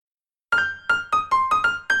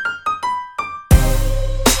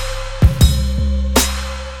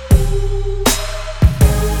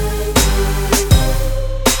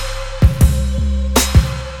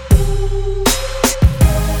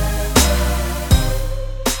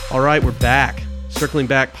All right, we're back. Circling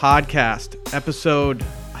Back podcast, episode.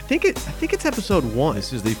 I think it's episode 1.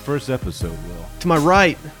 This is the first episode, Will. To my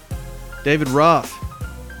right, David Ruff,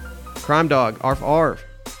 Crime Dog, Arf Arf,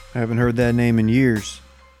 I haven't heard that name in years.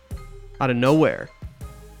 out of nowhere.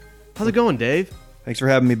 How's it going, Dave? Thanks for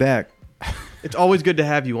having me back. It's always good to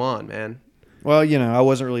have you on, man. Well, I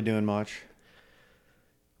wasn't really doing much.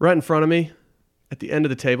 Right in front of me, at the end of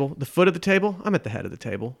the table, the foot of the table, I'm at the head of the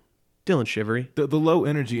table. Dylan Shivery. The low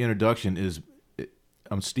energy introduction is,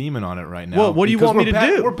 I'm steaming on it right now. Well, what do you want me to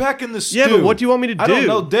do? We're back in the stew. Yeah, but what do you want me to do? I don't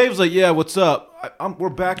know. Dave's like, yeah, what's up? We're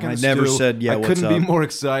back in the stew. I never said, yeah, I what's couldn't be up. more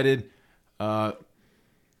excited.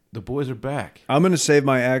 The boys are back. I'm going to save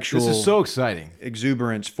my actual This is so exciting.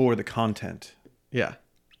 exuberance for the content. Yeah.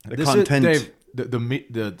 The content.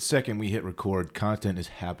 Dave, the second we hit record, content is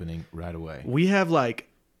happening right away. We have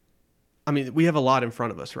we have a lot in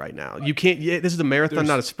front of us right now. You can't. This is a marathon,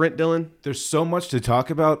 not a sprint, Dylan. There's so much to talk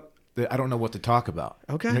about that I don't know what to talk about.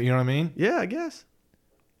 Okay. You know what I mean? Yeah, I guess.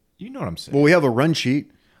 You know what I'm saying. Well, we have a run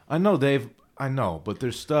sheet. I know, Dave. I know, but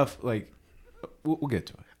there's stuff like we'll get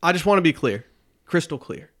to it. I just want to be clear, crystal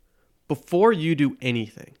clear. Before you do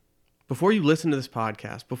anything, before you listen to this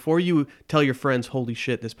podcast, before you tell your friends, holy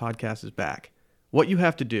shit, this podcast is back, what you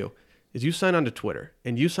have to do is you sign on to Twitter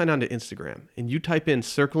and you sign on to Instagram and you type in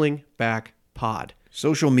Circling Back Pod.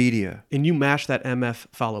 Social media. And you mash that MF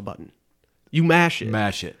follow button. You mash it.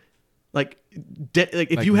 Mash it.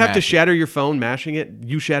 If you have to mash it. shatter your phone mashing it,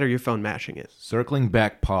 you shatter your phone mashing it. Circling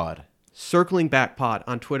Back Pod. Circling Back Pod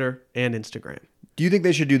on Twitter and Instagram. Do you think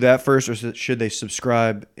they should do that first, or should they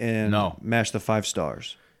subscribe and No. mash the 5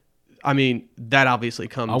 stars? I mean, that obviously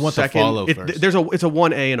comes I want the second. follow first. It's a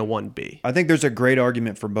 1A and a 1B. I think there's a great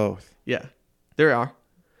argument for both. Yeah, there are.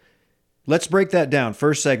 Let's break that down.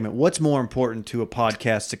 First segment. What's more important to a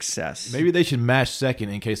podcast success? Maybe they should mash second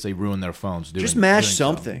in case they ruin their phones. Just mash doing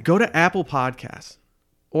something. Go to Apple Podcasts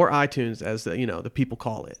or iTunes, as the people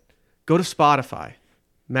call it. Go to Spotify.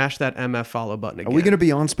 Mash that MF follow button again. Are we going to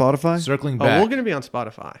be on Spotify? Circling Oh, Back. we're going to be on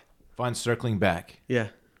Spotify. Find Circling Back. Yeah.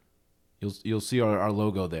 You'll see our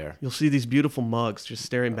logo there. You'll see these beautiful mugs just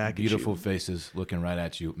staring back Beautiful at you. faces looking right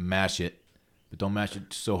at you. Mash it, but don't mash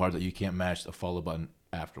it so hard that you can't mash the follow button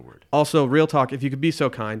afterward. Also, real talk, if you could be so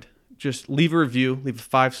kind, just leave a review, leave a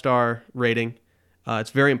 5-star rating.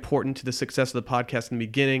 It's very important to the success of the podcast in the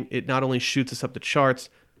beginning. It not only shoots us up the charts,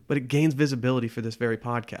 but it gains visibility for this very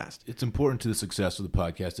podcast. It's important to the success of the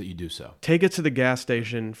podcast that you do so. Take it to the gas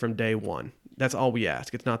station from day one. That's all we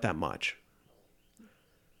ask. It's not that much.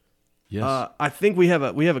 Yes. I think we have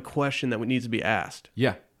a question that needs to be asked.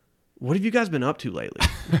 Yeah. What have you guys been up to lately?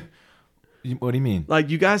 What do you mean? Like,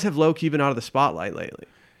 you guys have low-key been out of the spotlight lately.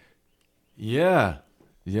 Yeah.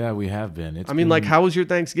 Yeah, we have been. How was your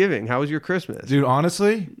Thanksgiving? How was your Christmas? Dude,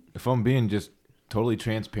 honestly, if I'm being just totally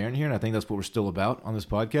transparent here, and I think that's what we're still about on this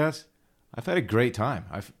podcast, I've had a great time.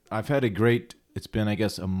 I've had a great, it's been, I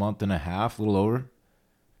guess, a month and a half, a little over,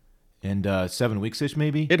 and 7 weeks-ish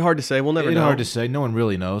maybe. It's hard to say. We'll never know. It's hard to say. No one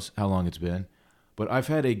really knows how long it's been. But I've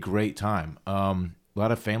had a great time. A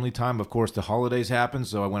lot of family time. Of course, the holidays happened,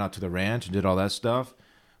 so I went out to the ranch and did all that stuff.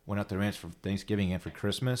 Went out to the ranch for Thanksgiving and for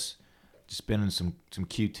Christmas. Just spending some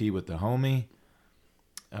QT with the homie.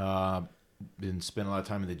 Been spending a lot of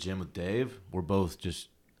time in the gym with Dave. We're both just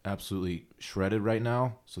absolutely shredded right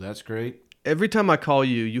now, so that's great. Every time I call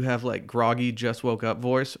you, you have like groggy, just woke up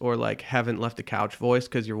voice, or like haven't left the couch voice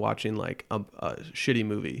because you're watching like a shitty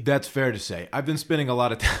movie. That's fair to say. I've been spending a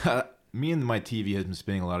lot of time. Me and my TV has been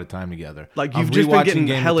spending a lot of time together. Like, I'm you've just been rewatching getting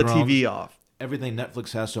Game of hella Thrones. TV off. Everything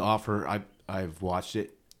Netflix has to offer, I've watched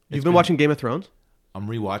it. You've been watching Game of Thrones? I'm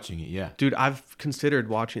rewatching it, yeah. Dude, I've considered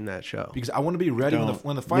watching that show. Because I want to be ready Don't.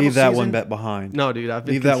 when the final Leave that season. one bet behind. No, dude, I've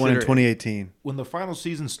been Leave that one in considering- 2018. When the final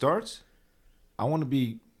season starts, I want to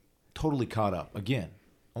be totally caught up again.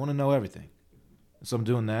 I want to know everything, so I'm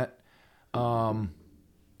doing that. I've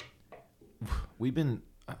been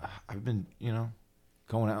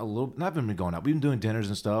going out a little. Not been going out. We've been doing dinners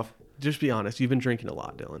and stuff. Just be honest. You've been drinking a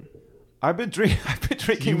lot, Dylan. I've been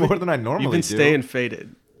drinking more than I normally You've been do. staying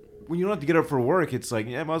faded. When you don't have to get up for work, it's like,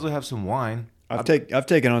 yeah, I might as well have some wine. I've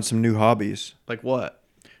taken on some new hobbies. Like what?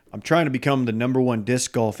 I'm trying to become the #1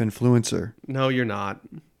 disc golf influencer. No, you're not.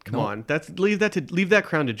 Come No. on. Leave that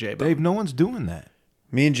crown to J-Bo. Dave, no one's doing that.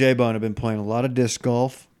 Me and J-Bone have been playing a lot of disc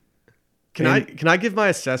golf. Can I give my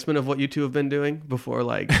assessment of what you two have been doing before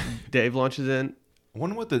like Dave launches in? I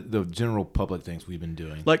wonder what the general public thinks we've been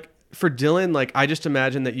doing. Like for Dylan, like I just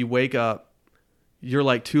imagine that you wake up, you're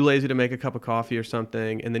like too lazy to make a cup of coffee or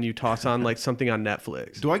something, and then you toss on like something on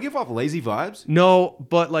Netflix. Do I give off lazy vibes? No,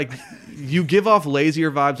 but like you give off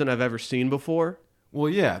lazier vibes than I've ever seen before. Well,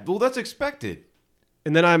 yeah. Well, that's expected.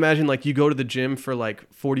 And then I imagine like you go to the gym for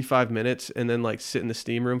like 45 minutes and then like sit in the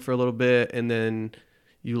steam room for a little bit. And then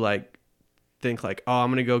you like think like, oh, I'm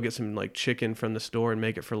going to go get some like chicken from the store and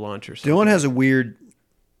make it for lunch or something. Dylan has a weird,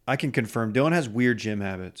 I can confirm, Dylan has weird gym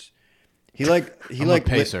habits. He I'm a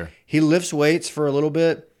pacer. He lifts weights for a little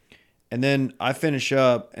bit, and then I finish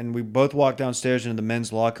up, and we both walk downstairs into the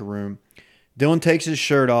men's locker room. Dylan takes his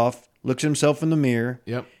shirt off, looks at himself in the mirror,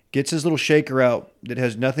 Yep. gets his little shaker out that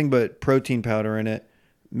has nothing but protein powder in it,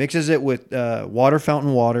 mixes it with water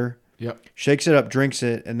fountain water, Yep. shakes it up, drinks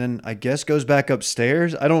it, and then I guess goes back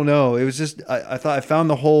upstairs. I don't know. It was just I thought I found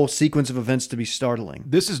the whole sequence of events to be startling.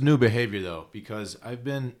 This is new behavior though, because I've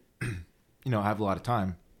been, I have a lot of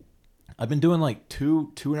time. I've been doing like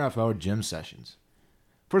 2.5 hour gym sessions.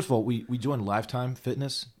 First of all, we joined Lifetime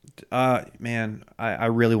Fitness. Man, I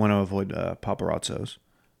really want to avoid paparazzos.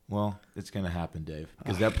 Well, it's going to happen, Dave,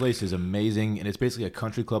 because that place is amazing, and it's basically a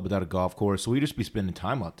country club without a golf course, so we just be spending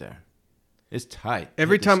time out there. It's tight.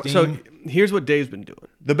 Every Hit the time. So steam. here's what Dave's been doing.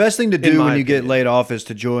 The best thing to In do my when you get opinion. laid off is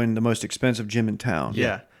to join the most expensive gym in town.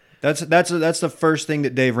 Yeah. That's the first thing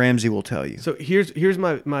that Dave Ramsey will tell you. So here's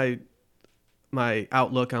my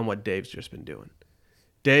outlook on what Dave's just been doing.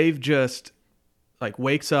 Dave just like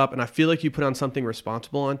wakes up, and I feel like you put on something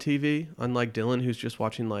responsible on TV, unlike Dylan, who's just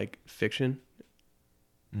watching like fiction.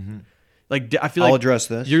 Mm-hmm. Like I feel I'll like address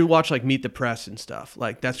this. you watch like Meet the Press and stuff.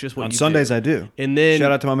 Like that's just what On you Sundays do. I do. And then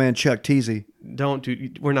Shout out to my man Chuck Teasy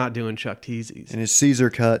we're not doing Chuck Teasy's. and his Caesar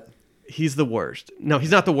cut. He's the worst. No,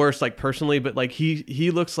 he's not the worst like personally, but like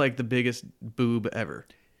he looks like the biggest boob ever.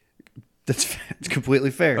 It's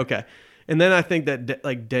completely fair. Okay. And then I think that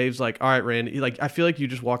like Dave's like, all right, Randy. Like I feel like you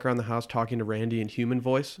just walk around the house talking to Randy in human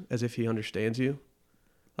voice as if he understands you.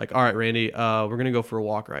 Like, all right, Randy, we're gonna go for a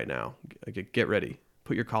walk right now. Get ready.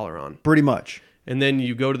 Put your collar on. Pretty much. And then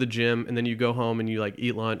you go to the gym, and then you go home and you like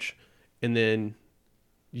eat lunch, and then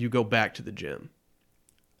you go back to the gym.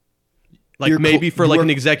 Like You're maybe for like you're- an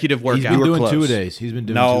executive He's workout. been were doing close. 2-a-days. He's been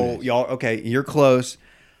doing No, 2-a-days. y'all. Okay, you're close.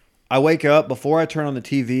 I wake up before I turn on the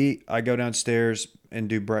TV. I go downstairs and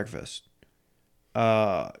do breakfast.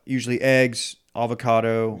 Usually eggs,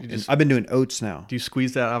 avocado. And I've been doing oats now. Do you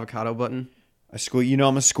squeeze that avocado button? I squeeze. You know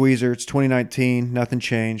I'm a squeezer. It's 2019. Nothing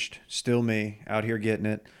changed. Still me out here getting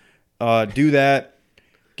it. Do that.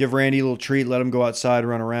 Give Randy a little treat. Let him go outside,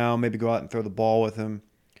 run around. Maybe go out and throw the ball with him.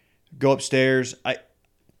 Go upstairs.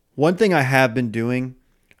 One thing I have been doing,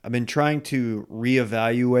 I've been trying to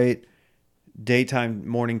reevaluate daytime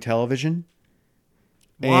morning television.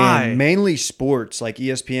 Why? And mainly sports like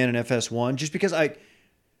ESPN and FS1, just because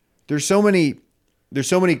there's so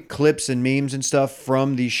many clips and memes and stuff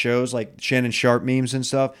from these shows, like Shannon Sharp memes and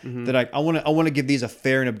stuff, that I want to give these a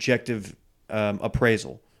fair and objective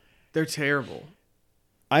appraisal. They're terrible.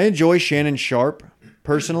 I enjoy Shannon Sharp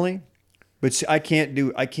personally, but I can't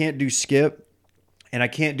do Skip, and I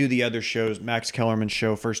can't do the other shows, Max Kellerman's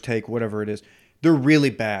show, First Take, whatever it is. They're really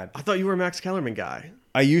bad. I thought you were a Max Kellerman guy.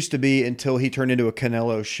 I used to be until he turned into a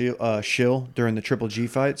Canelo shill during the Triple G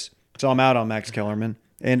fights. So I'm out on Max Kellerman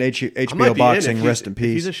and I might HBO be Boxing. in. Rest in If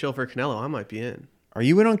he's peace. a shill for Canelo, I might be in. Are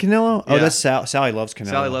you in on Canelo? Oh, Yeah. that's Sally loves Canelo.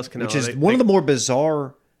 Sally loves Canelo. which is They- one of the more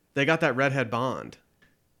bizarre. They got that redhead bond.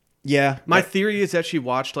 Yeah, My theory is that she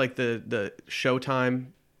watched like the Showtime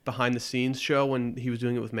behind the scenes show when he was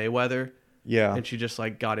doing it with Mayweather, yeah. and she just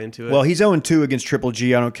like got into it. Well, he's 0-2 against Triple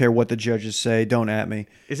G. I don't care what the judges say. Don't at me.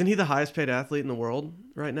 Isn't he the highest paid athlete in the world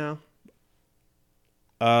right now?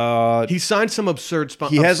 Uh, He signed some absurd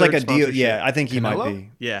he has like a absurd deal. sponsorship. Yeah, I think he might Canelo? be.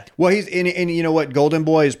 Yeah. Well, he's and you know what? Golden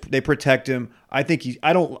Boy is they protect him. I think he's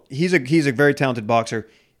a very talented boxer.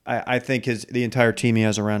 I think the entire team he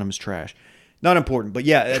has around him is trash. Not important, but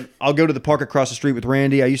yeah, and I'll go to the park across the street with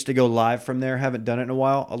Randy. I used to go live from there. Haven't done it in a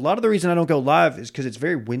while. A lot of the reason I don't go live is because it's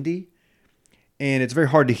very windy, and it's very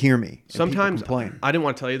hard to hear me. and people Sometimes complain. I didn't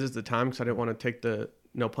want to tell you this at the time because I didn't want to take the,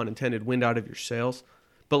 no pun intended, wind out of your sails.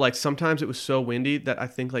 But like sometimes it was so windy that I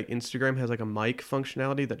think like Instagram has like a mic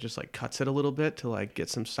functionality that just like cuts it a little bit to like get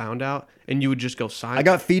some sound out, and you would just go silent. I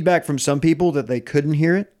got feedback from some people that they couldn't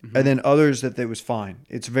hear it, Mm-hmm. and then others that it was fine.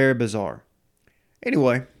 It's very bizarre.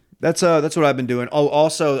 Anyway, that's what I've been doing. Oh,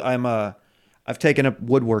 also I've taken up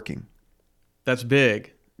woodworking. That's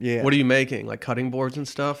big. Yeah. What are you making? Like cutting boards and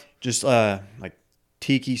stuff? Just like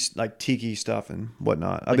tiki stuff and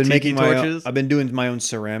whatnot. I've Like been tiki making my own, torches? I've been doing my own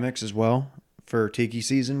ceramics as well for tiki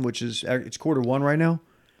season, which is it's Q1 right now.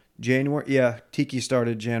 January. Yeah, tiki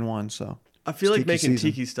started Jan 1, so I feel it's like making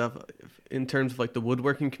season. tiki stuff in terms of like the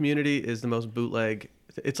woodworking community is the most bootleg.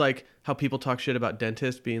 It's like how people talk shit about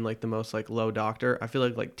dentists being like the most like low doctor. I feel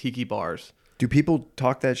like tiki bars. Do people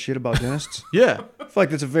talk that shit about dentists? Yeah. I feel like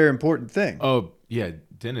that's a very important thing. Oh, yeah.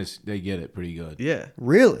 Dentists, they get it pretty good. Yeah.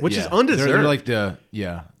 Really? Which is Yeah. undeserved. They're like the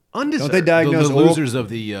Undeserved. Don't they diagnose the oral- losers of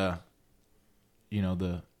the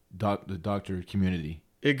the doctor community.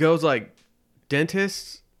 It goes like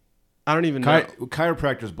dentists. I don't even know.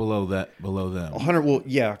 Chiropractors below them. 100? Well,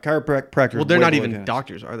 yeah, chiropractors. Well, they're way not below even dentists.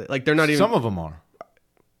 doctors, are they? Like they're not even Some of them are.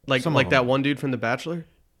 like some of like that them. one dude from The Bachelor.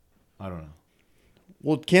 I don't know.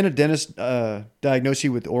 Well, can a dentist diagnose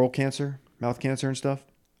you with oral cancer, mouth cancer, and stuff?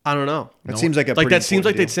 I don't know. That No seems like a Like pretty that seems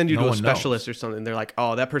like important they'd deal. send you No to a one specialist knows. or something. They're like,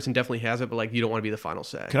 oh, that person definitely has it, but like you don't want to be the final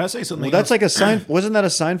say. Can I say something? Well, that's else? like a Sein. Wasn't that a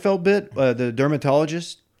Seinfeld bit? The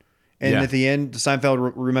dermatologist, and Yeah. at the end,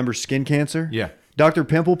 Seinfeld remembers skin cancer. Yeah. Dr.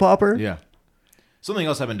 Pimple Popper. Yeah. Something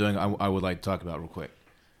else I've been doing, I would like to talk about real quick.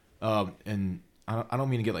 And I don't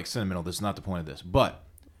mean to get like sentimental. This is not the point of this. But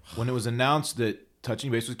when it was announced that Touching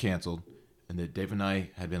Base was canceled and that Dave and I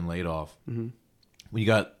had been laid off, we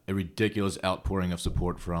got a ridiculous outpouring of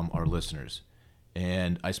support from our listeners.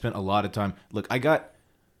 And I spent a lot of time. Look, I'm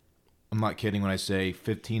not kidding when I say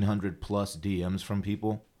 1,500 plus DMs from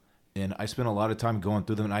people. And I spent a lot of time going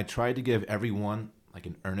through them. And I tried to give everyone like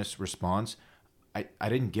an earnest response. I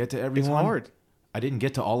didn't get to everyone. It's hard. I didn't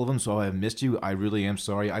get to all of them, so I missed you. I really am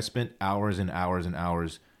sorry. I spent hours and hours and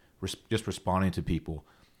hours just responding to people.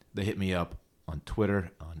 They hit me up on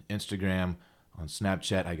Twitter, on Instagram, on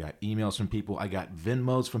Snapchat. I got emails from people. I got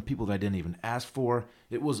Venmos from people that I didn't even ask for.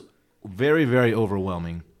 It was very, very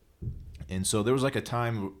overwhelming. And so there was like a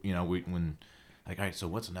time, when like, all right, so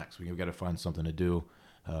what's next? We got to find something to do.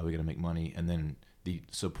 We got to make money. And then the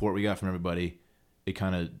support we got from everybody, it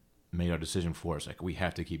kind of made our decision for us. Like, we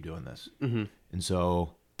have to keep doing this. Mm-hmm. And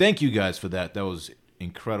so thank you guys for that. That was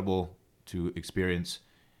incredible to experience,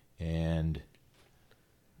 and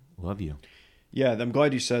love you. Yeah, I'm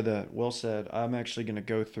glad you said that. Well said. I'm actually going to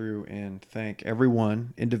go through and thank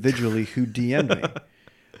everyone individually who DM'd me.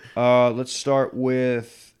 Let's start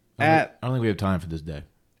with I don't think we have time for this day.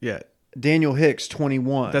 Yeah, Daniel Hicks,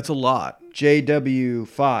 21. that's a lot.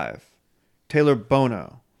 JW5. Taylor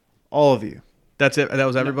Bono. All of you. That's it. That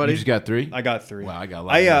was everybody. You just got 3? I got 3. Wow, I got a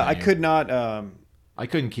lot. I could not. I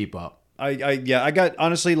couldn't keep up. I got,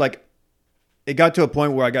 honestly, like, it got to a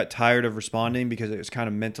point where I got tired of responding because it was kind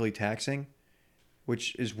of mentally taxing,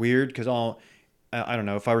 which is weird because I don't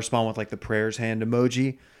know if I respond with like the prayers hand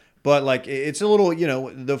emoji, but like it's a little,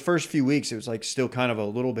 the first few weeks it was like still kind of a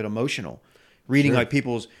little bit emotional, reading like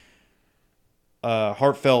people's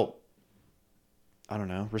heartfelt, I don't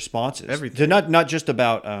know, responses. Everything. Not just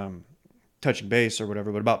about touching base or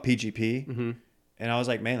whatever, but about PGP. Mm-hmm. And I was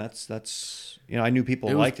like, man, that's I knew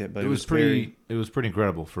people liked it, but it was pretty. It was pretty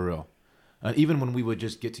incredible for real. Even when we would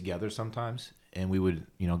just get together sometimes and we would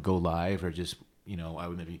go live or just I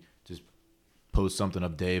would maybe just post something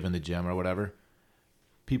of Dave in the gym or whatever.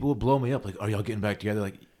 People would blow me up like, "Are y'all getting back together?"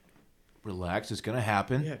 Like, relax, it's gonna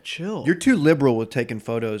happen. Yeah, chill. You're too liberal with taking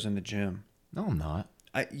photos in the gym. No, I'm not.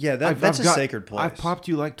 That's a sacred place. I popped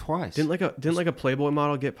you like twice. Didn't like a Playboy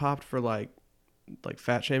model get popped for like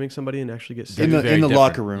fat shaming somebody and actually get In sick? the- Very different.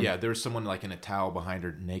 locker room. Yeah, there was someone like in a towel behind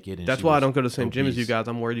her naked. And That's she why I was don't go to the same gym as you obese. guys.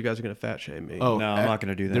 I'm worried you guys are gonna fat shame me. Oh, No, I'm not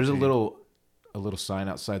gonna do that There's to a you. little sign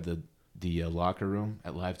outside the locker room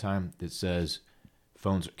at Lifetime that says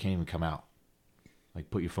phones can't even come out. Like,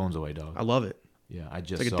 put your phones away, dog. I love it. Yeah, I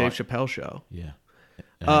just It's like saw a Dave it. Chappelle show. Yeah.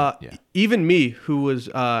 Yeah. Even me, who was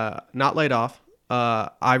not laid off,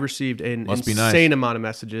 I received an Must be insane nice. amount of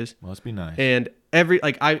messages. Must be nice. And every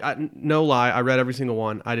I no lie, I read every single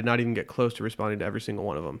one. I did not even get close to responding to every single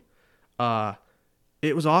one of them.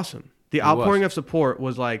 It was awesome. The outpouring of support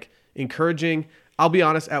was like encouraging. I'll be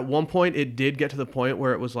honest. At one point, it did get to the point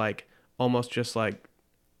where it was like almost just like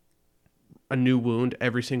a new wound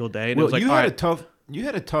every single day. And it was like, you all had right. you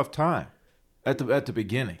had a tough time at the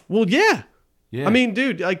beginning. Well, yeah. Yeah. I mean,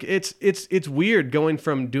 dude, like it's weird going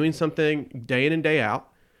from doing something day in and day out,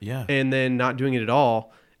 yeah. and then not doing it at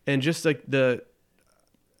all, and just like I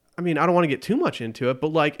mean, I don't want to get too much into it,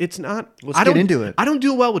 but like it's not. Let's I get don't- into it. I don't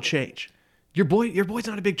do well with change. Your boy's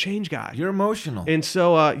not a big change guy, You're emotional. and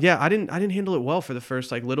so yeah, I didn't handle it well for the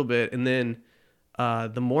first like little bit, and then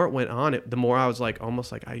the more it went on, the more I was like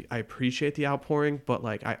almost like I appreciate the outpouring, but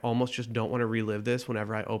like I almost just don't want to relive this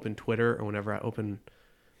whenever I open Twitter or whenever I open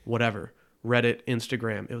whatever. Reddit,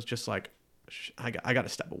 Instagram. It was just like, I got to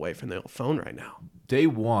step away from the phone right now. Day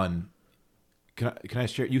one, can I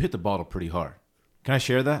share? You hit the bottle pretty hard. Can I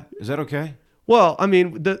share that? Is that okay? Well, I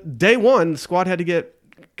mean, the day one, the squad had to get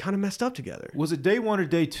kind of messed up together. Was it day 1 or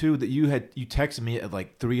day 2 that you texted me at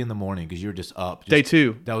like 3 a.m. because you were just up? Day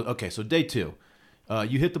 2. That was okay. So day 2,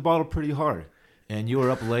 you hit the bottle pretty hard, and you were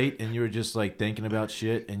up late, and you were just like thinking about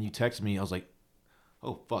shit, and you texted me. I was like,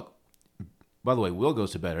 oh fuck. By the way, Will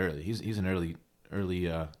goes to bed early. He's an early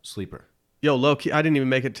sleeper. Yo, low key, I didn't even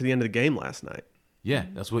make it to the end of the game last night. Yeah,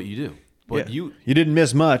 that's what you do. But Yeah. You didn't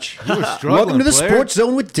miss much. you were struggling. Welcome to the player. Sports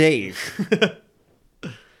Zone with Dave.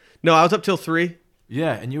 No, I was up till 3.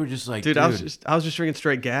 Yeah, and you were just like, Dude, I was just drinking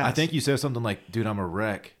straight gas. I think you said something like, "Dude, I'm a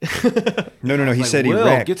wreck." No. He Like, said he Will,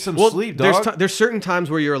 wrecked. get some well, sleep, dog. there's certain times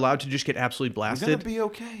where you're allowed to just get absolutely You're blasted. gonna be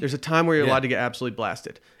okay. There's a time where you're Yeah. allowed to get absolutely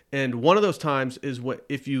blasted, and one of those times is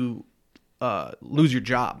if you lose your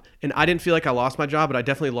job. And I didn't feel like I lost my job, but I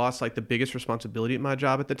definitely lost like the biggest responsibility at my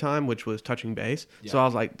job at the time, which was touching base. So I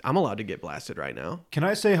was like, I'm allowed to get blasted right now. Can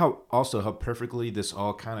I say how perfectly this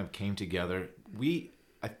all kind of came together?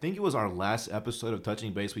 I think it was our last episode of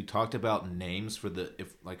Touching Base. We talked about names for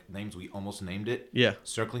names we almost named it. Yeah.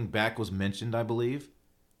 Circling Back was mentioned, I believe.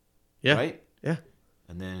 Yeah. Right? Yeah.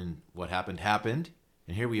 And then what happened.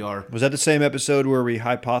 And here we are. Was that the same episode where we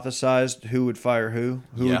hypothesized who would fire who?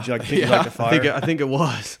 Who Yeah. would you think Yeah. like to fire? I think it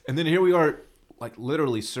was. And then here we are, like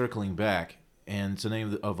literally circling back. And it's the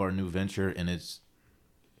name of our new venture. And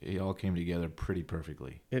it all came together pretty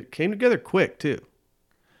perfectly. It came together quick too.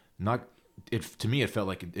 To me, it felt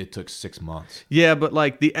like it took 6 months. Yeah, but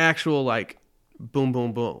like the actual like boom,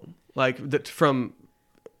 boom, boom, like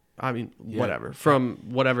from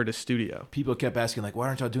whatever to studio. People kept asking, like, why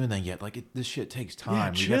aren't y'all doing that yet? Like, this shit takes time. Yeah,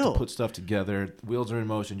 We chill. have to put stuff together. Wheels are in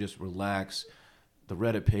motion. Just relax. The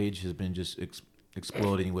Reddit page has been just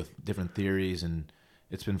exploding with different theories, and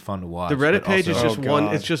it's been fun to watch. The Reddit But page is also- just Oh, one.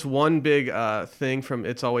 God. It's just one big thing from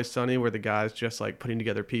It's Always Sunny, where the guy's just like putting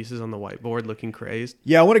together pieces on the whiteboard, looking crazed.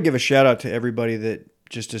 Yeah, I want to give a shout out to everybody that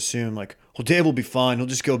just assumed like, well, Dave will be fine. He'll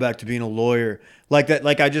just go back to being a lawyer. Like that.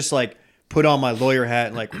 Like I just like put on my lawyer hat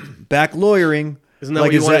and like back lawyering. Isn't that like,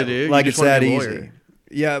 what you is want that- to do? You Like just it's wanna that be a easy. lawyer.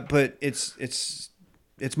 Yeah, but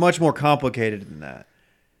it's much more complicated than that.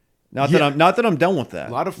 Not Yeah. that I'm done with that.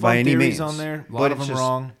 a lot of by fun any theories means. on there. A But lot of it's them just-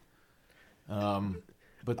 wrong.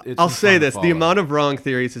 But it's I'll been say fun to this: the follow. amount of wrong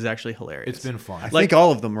theories is actually hilarious. It's been fun. I like- think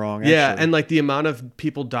all of them wrong. Yeah, actually. and like the amount of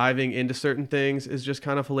people diving into certain things is just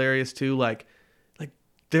kind of hilarious too. Like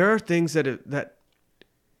there are things that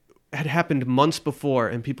had happened months before,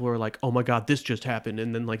 and people were like, "Oh my god, this just happened,"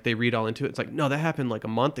 and then like they read all into it. It's like, no, that happened like a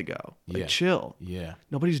month ago. Like, Yeah. chill. Yeah.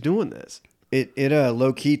 Nobody's doing this. It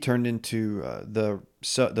low key turned into the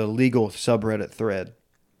legal subreddit thread.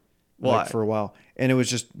 Why? Like, for a while, and it was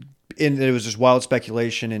just wild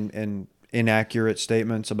speculation and inaccurate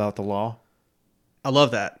statements about the law. I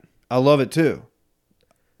love that. I love it too.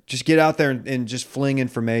 Just get out there and just fling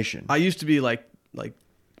information. I used to be like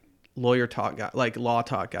lawyer talk guy, like law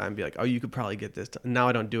talk guy, and be like, "Oh, you could probably get this." Now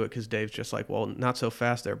I don't do it because Dave's just like, "Well, not so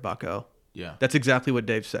fast, there, Bucko." Yeah. That's exactly what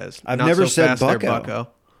Dave says. I've "Not never so said fast there, bucko.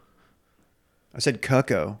 I said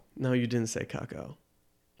cucko. No, you didn't say cucko.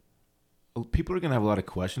 People are going to have a lot of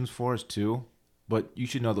questions for us too, but you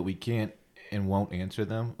should know that we can't and won't answer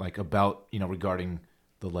them, like about, regarding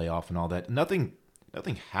the layoff and all that. Nothing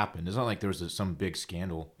happened. It's not like there was some big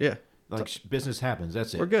scandal. Yeah, Like business happens.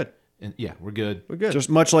 That's it. we're good. And yeah, we're good. We're good. Just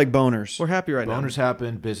much like boners. We're happy right Boners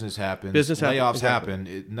happen. Business happens. Business happen- Layoffs exactly.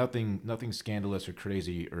 happen. Nothing scandalous or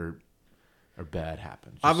crazy or bad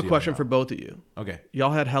happens. now. I have Just a so question you for know. both of you. Okay.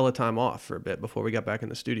 Y'all had hella time off for a bit before we got back in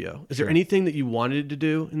the studio. Is Sure. there anything that you wanted to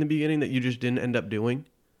do in the beginning that you just didn't end up doing?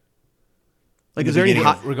 Like, In is the there any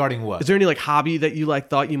beginning Regarding what? is there any like hobby that you like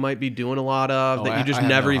thought you might be doing a lot of Oh, that you I just have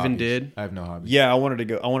never no even hobbies. did? I have no hobbies. Yeah, I wanted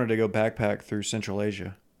to go backpack through Central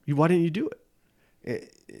Asia. Why didn't you do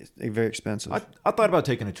it? It's very expensive. I thought about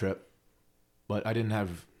taking a trip, but I didn't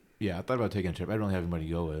have. Yeah, I thought about taking a trip. I didn't really have anybody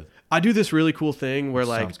to go with. I do this really cool thing where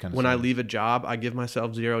like Sounds kinda when I silly. leave a job, I give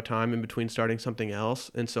myself 0 time in between starting something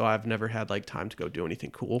else, and so I've never had like time to go do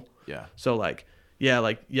anything cool. Yeah. So like, yeah,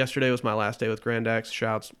 like yesterday was my last day with Grand X.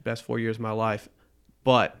 Shouts, best 4 years of my life.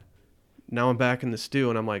 But now I'm back in the stew,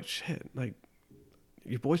 and I'm like, shit, like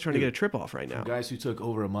your boy's trying to Dude, get a trip off right now. From guys who took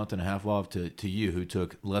over a month and a half off to you who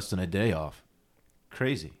took less than a day off.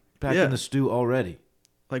 Crazy. Back Yeah. in the stew already.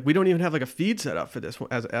 Like we don't even have like a feed set up for this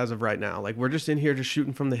as of right now. Like we're just in here just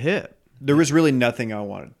shooting from the hip. There was really nothing I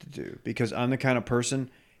wanted to do because I'm the kind of person,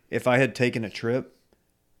 if I had taken a trip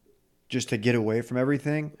just to get away from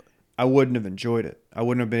everything, I wouldn't have enjoyed it. I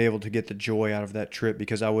wouldn't have been able to get the joy out of that trip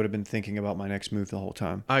because I would have been thinking about my next move the whole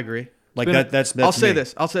time. I agree. Like It's been- that's I'll say me.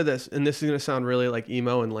 this. I'll say this, and this is gonna sound really like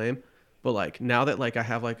emo and lame, but like now that like I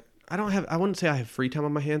have like I wouldn't say I have free time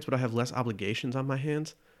on my hands, but I have less obligations on my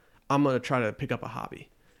hands. I'm gonna try to pick up a hobby,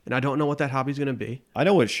 and I don't know what that hobby's gonna be. I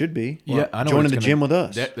know what it should be. Yeah, I know. Joining what the it's gym gonna-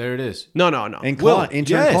 with us. There it is. No. And Will,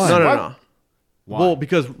 intern yes. Klein. No. Why? Why? Well,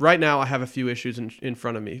 because right now I have a few issues in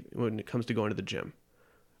front of me when it comes to going to the gym.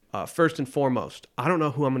 First and foremost, I don't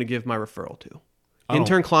know who I'm going to give my referral to.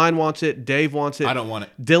 Intern Klein wants it. Dave wants it. I don't want it.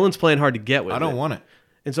 Dylan's playing hard to get with it. I don't want it.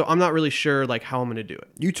 And so I'm not really sure like how I'm going to do it.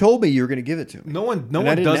 You told me you were going to give it to me. No one And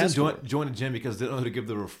I didn't doesn't ask for join a gym because they don't know who to give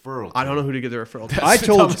the referral to. I don't know who to give the referral to. I the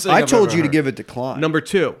told dumbest thing I've told ever you to heard. give it to Klein. Number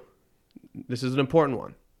 2. This is an important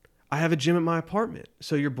one. I have a gym at my apartment.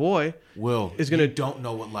 So your boy Will is gonna- you don't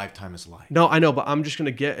know what lifetime is like. No, I know, but I'm just going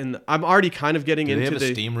to get in. I'm already kind of getting Do they into have a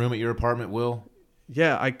the steam room at your apartment, Will?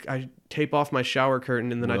 Yeah, I tape off my shower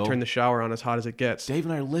curtain and then I Will? turn the shower on as hot as it gets. Dave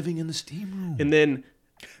and I are living in the steam room. And then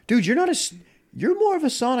Dude, you're more of a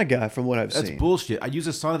sauna guy from what I've That's seen. bullshit. I used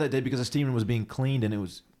a sauna that day because the steam room was being cleaned and it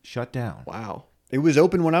was shut down. wow, It was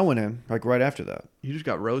open when I went in, like right after that. you just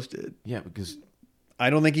got roasted. Yeah, because I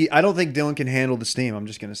don't think Dylan can handle the steam. I'm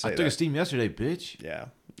just going to say I that. took a steam yesterday, bitch. Yeah.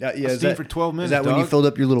 I Is steamed that for 12 minutes, Is that when you dog. filled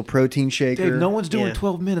up your little protein shaker? Dave, no one's doing Yeah.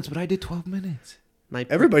 12 minutes, but I did 12 minutes. My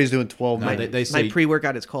Everybody's doing 12 No, minutes. they say my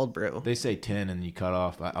pre-workout is cold brew. they say 10 and you cut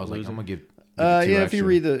off. I was like, Loser. I'm gonna give. Yeah, two if you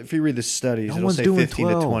extra. read the studies, No it'll one's say doing 15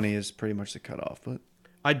 to 12. 20 is pretty much the cutoff. But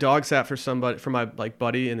I dog sat for my like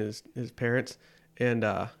buddy and his parents, and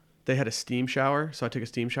they had a steam shower, so I took a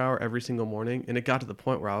steam shower every single morning, and it got to the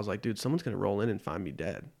point where I was like, dude, someone's gonna roll in and find me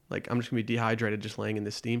dead. Like I'm just gonna be dehydrated just laying in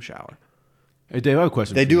this steam shower. Hey, Dave, I have a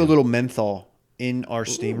question. they for do you. a little menthol in our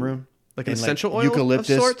steam room. Like an And, essential oil of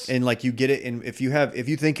eucalyptus, sorts? and like you get it. And if you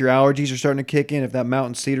think your allergies are starting to kick in, if that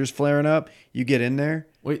mountain cedar's flaring up, you get in there.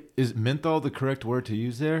 Wait, is menthol the correct word to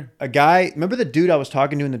use there? A guy, remember the dude I was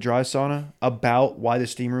talking to in the dry sauna about why the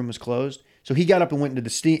steam room was closed? So he got up and went into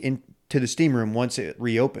the steam room once it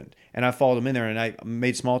reopened, and I followed him in there and I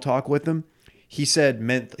made small talk with him. He said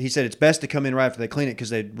it's best to come in right after they clean it because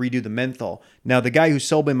they redo the menthol. Now the guy who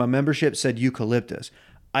sold me my membership said eucalyptus.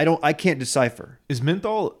 I can't decipher. Is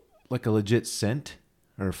menthol like a legit scent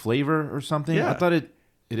or a flavor or something? Yeah. I thought it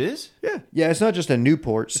is. Yeah, Yeah, it's not just a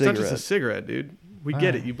Newport it's not cigarette. just a cigarette, dude. We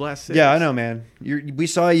get it. You blast cigarettes. Yeah, I know, man. We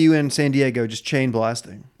saw you in San Diego just chain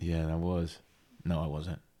blasting. Yeah, that was. No, I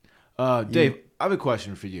wasn't. Dave, I have a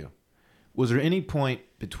question for you. Was there any point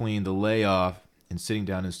between the layoff and sitting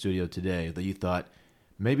down in the studio today that you thought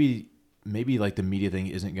maybe like the media thing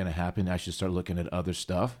isn't going to happen? I should start looking at other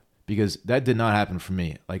stuff? Because that did not happen for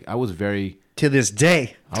me. Like I was very To this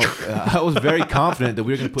day. I was very confident that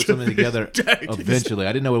we were going to put something together eventually.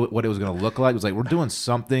 I didn't know what it was going to look like. It was like, we're doing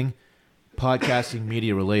something podcasting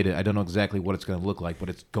media related. I don't know exactly what it's going to look like, but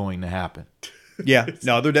it's going to happen. Yeah.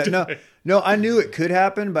 No, I knew it could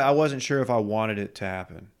happen, but I wasn't sure if I wanted it to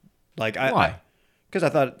happen. Like Why? Because I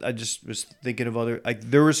thought I just was thinking of other, like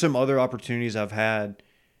there were some other opportunities I've had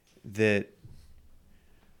that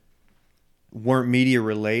weren't media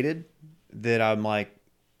related that I'm like,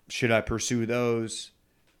 should I pursue those?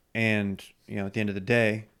 And at the end of the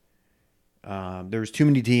day, there was too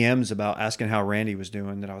many DMs about asking how Randy was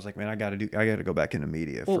doing that I was like, man, I got to go back into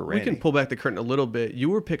media Well, for we Randy. can pull back the curtain a little bit. You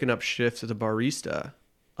were picking up shifts as a barista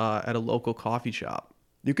at a local coffee shop.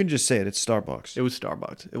 You can just say it. It's Starbucks. It was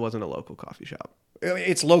Starbucks. It wasn't a local coffee shop. I mean,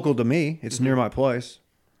 it's local to me. It's near my place.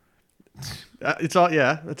 It's all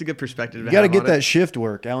that's a good perspective. You got to get that shift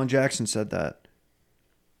work. Alan Jackson said that.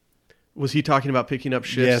 Was he talking about picking up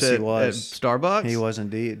shifts Yes, he at was. Starbucks? He was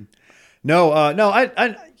indeed. No, I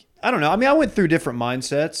don't know. I mean, I went through different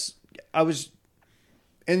mindsets. I was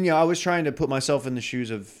trying to put myself in the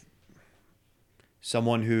shoes of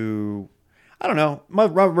someone who, I don't know. My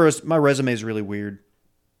resume is really weird,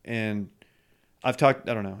 and I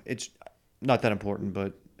don't know. It's not that important,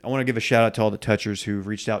 but I want to give a shout out to all the touchers who've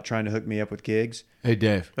reached out trying to hook me up with gigs. Hey,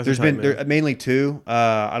 Dave. That's There's a tight been man. mainly two.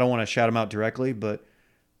 I don't want to shout them out directly, but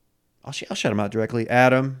I'll shout them out directly.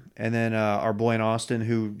 Adam, and then our boy in Austin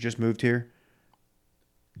who just moved here.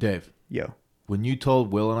 Dave, Yo, when you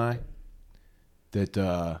told Will and I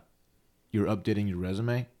that you're updating your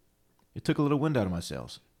resume, it took a little wind out of my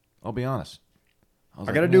sails. I'll be honest. was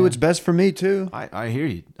I like, got to do "Man, what's best for me too. I hear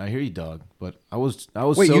you. I hear you, dog. But I was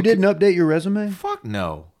Wait, so you didn't update your resume? Fuck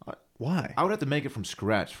no. Why? I would have to make it from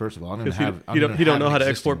scratch first of all. I don't even Because have. I you even don't have know an how to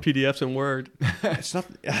existing- export PDFs in Word. It's not.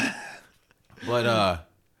 But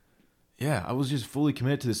yeah, I was just fully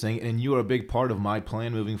committed to this thing, and you are a big part of my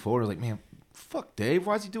plan moving forward. I was like, man, fuck Dave.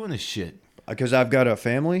 Why is he doing this shit? Because I've got a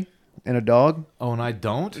family and a dog. Oh, and I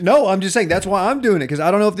don't. No, I'm just saying that's why I'm doing it. Because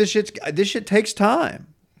I don't know if this shit takes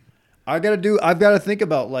time. I've got to think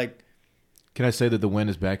about like. Can I say that the wind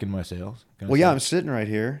is back in my sails? Can I Well, say yeah, that? I'm sitting right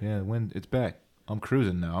here. Yeah, the wind. It's back. I'm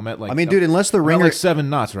cruising now. I'm at like. I mean, dude, unless the I'm at ringer like 7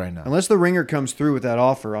 knots right now. unless the ringer comes through with that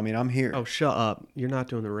offer, I mean, I'm here. Oh, shut up. You're not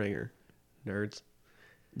doing the ringer, nerds.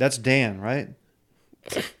 That's Dan, right?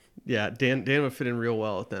 Yeah, Dan would fit in real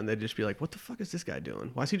well with them. They'd just be like, what the fuck is this guy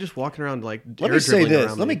doing? Why is he just walking around like Let air me say dribbling this.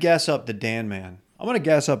 around Let me gas up the Dan man. I'm going to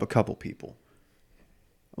gas up a couple people.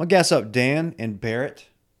 I'm gonna gas up Dan and Barrett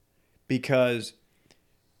because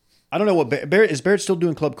I don't know what Barrett is. Barrett still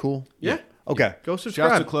doing Club Cool? Yeah. Okay. Go Shouts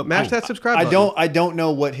subscribe. to Club Mash Cool. that subscribe I button. don't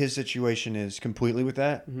know what his situation is completely with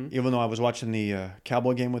that. Even though I was watching the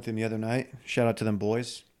Cowboy game with him the other night. Shout out to them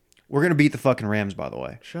boys. We're gonna beat the fucking Rams, by the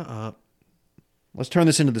way. Shut up. Let's turn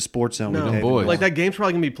this into the sports zone. with No, David boys. Moore. like that game's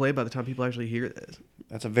probably gonna be played by the time people actually hear this.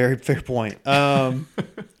 That's a very fair point.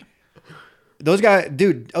 Those guys,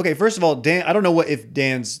 dude. Okay, first of all, Dan. I don't know if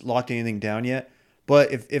Dan's locked anything down yet,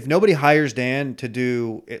 but if nobody hires Dan to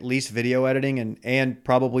do at least video editing and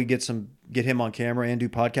probably get him on camera and do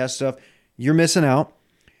podcast stuff, you're missing out.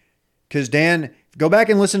 Because Dan, go back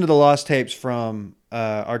and listen to the lost tapes from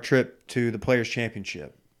our trip to the Players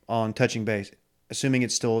Championship on Touching Base, assuming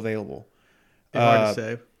it's still available. Hard to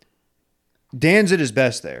say. Dan's at his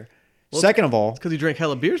best there. Second of all, Because he drank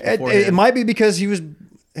hella beers it beforehand. might be because he was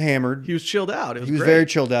hammered. He was chilled out. It was He was great. very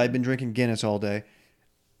chilled out. He'd been drinking Guinness all day.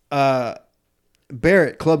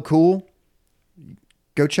 Barrett, Club Cool.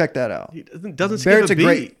 Go check that out. He doesn't skip Barrett's a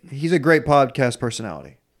beat. he's a great podcast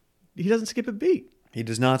personality. He doesn't skip a beat. He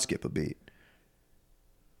does not skip a beat.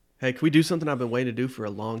 Hey, can we do something I've been waiting to do for a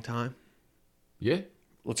long time? Yeah.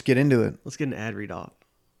 Let's get into it. Let's get an ad read off.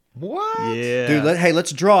 What? Yeah. Dude,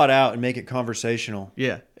 let's draw it out and make it conversational.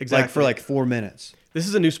 Yeah, exactly. Like for like 4 minutes. This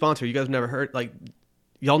is a new sponsor. You guys never heard,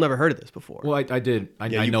 y'all never heard of this before. Well, I did. I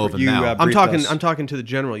Yeah, know of him you, now. I'm briefed us. talking to the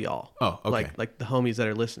general y'all. Oh, okay. Like the homies that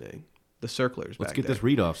are listening, the circlers. Let's back get there. this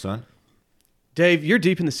read off, son. Dave, you're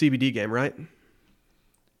deep in the CBD game, right?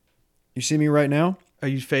 You see me right now? Are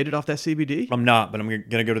you faded off that CBD? I'm not, but I'm going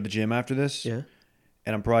to go to the gym after this. Yeah.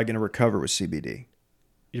 And I'm probably going to recover with CBD.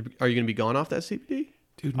 Are you going to be gone off that CBD?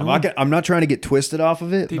 Dude, I'm not trying to get twisted off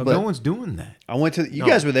of it, dude, but no one's doing that. I went to you No.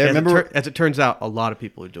 guys were there. As Remember as it turns out, a lot of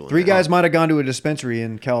people are doing three that. guys might have gone to a dispensary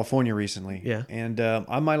in California recently. Yeah. And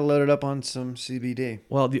I might have loaded up on some CBD.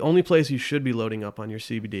 Well, the only place you should be loading up on your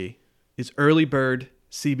CBD is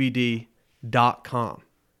earlybirdcbd.com.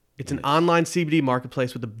 It's an online CBD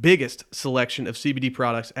marketplace with the biggest selection of CBD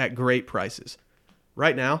products at great prices.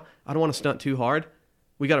 Right now, I don't want to stunt too hard.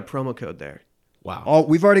 We got a promo code there. Wow. Oh,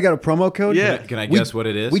 we've already got a promo code? Yeah. Can I guess what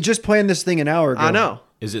it is? We just planned this thing an hour ago. I know.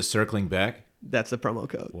 Is it circling back? That's the promo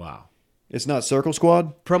code. Wow. It's not Circle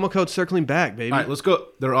Squad? Promo code circling back, baby. All right, let's go.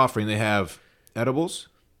 They're offering. They have edibles.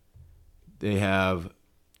 They have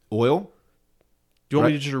oil. Do you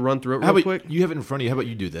want me right. to just run through it How real about quick? you have it in front of you? How about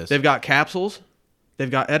you do this? They've got capsules. They've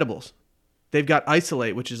got edibles. They've got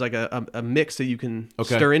isolate, which is like a mix that you can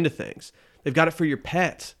Okay. stir into things. They've got it for your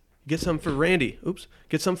pets. Get some for Randy. Oops.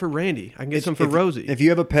 Get some for Randy. I can get some for Rosie. If you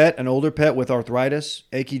have a pet, an older pet with arthritis,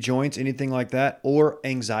 achy joints, anything like that, or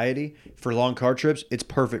anxiety for long car trips, it's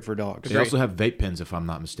perfect for dogs. They also have vape pens, if I'm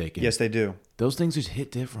not mistaken. Yes, they do. Those things just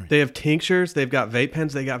hit different. They have tinctures. They've got vape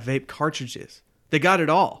pens. They got vape cartridges. They got it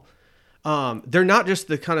all. They're not just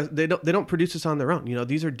the kind of they don't produce this on their own. You know,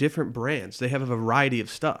 these are different brands. They have a variety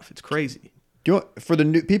of stuff. It's crazy. Do you know, for the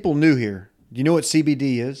new people new here, do you know what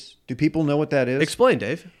CBD is? Do people know what that is? Explain,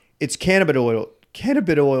 Dave. It's cannabis oil.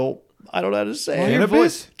 Cannabis oil. I don't know how to say it. Your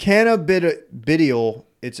voice. Cannabidiol.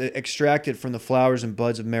 It's extracted from the flowers and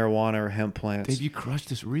buds of marijuana or hemp plants. Dave, you crushed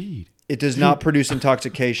this read. It does not produce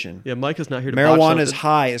intoxication. Yeah, Mike is not here to botch Marijuana's something.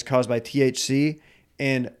 high is caused by THC,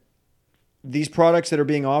 and these products that are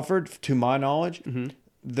being offered, to my knowledge,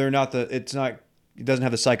 they're not the. It's not. It doesn't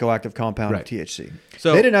have the psychoactive compound Right. of THC.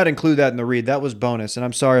 So- They did not include that in the read. That was bonus, and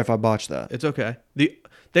I'm sorry if I botched that. It's okay.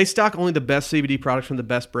 They stock only the best CBD products from the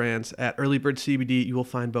best brands. At Early Bird CBD, you will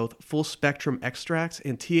find both full spectrum extracts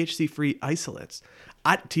and THC-free isolates.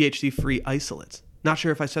 THC-free isolates. Not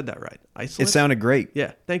sure if I said that right. It Isolates? sounded great.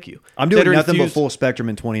 Yeah, thank you. I'm doing That are nothing but infused- full spectrum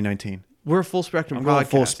in 2019. We're a full spectrum I'm podcast. going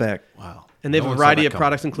full spec. Wow. And they have No a one saw variety that of coming.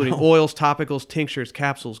 products, including oils, topicals, tinctures,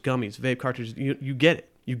 capsules, gummies, vape cartridges. You get it.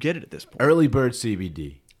 You get it at this point. Early Bird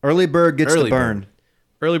CBD. Early bird gets Early the burn.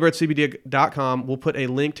 bird. earlybirdcbd.com. We'll put a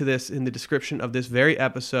link to this in the description of this very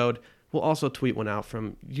episode. We'll also tweet one out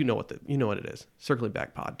from you know what it is.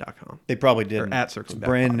 circlingbackpod.com. They probably didn't. at It's Circling Back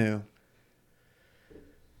brand Pod. new.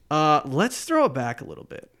 Let's throw it back a little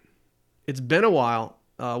bit. It's been a while.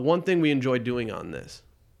 One thing we enjoy doing on this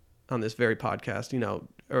very podcast,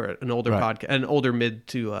 or an older Right. podcast, an older mid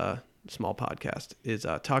to small podcast, is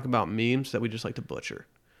talk about memes that we just like to butcher.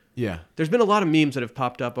 Yeah. There's been a lot of memes that have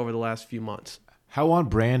popped up over the last few months. How on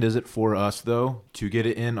brand is it for us though to get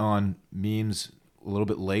it in on memes a little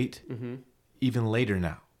bit late, even later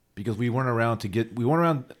now, because we weren't around to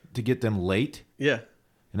get them late, Yeah,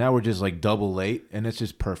 and now we're just like double late, and it's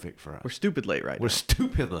just perfect for us. we're stupid late right We're now.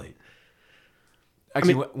 stupid late.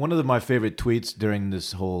 Actually, one of my favorite tweets during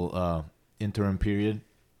this whole interim period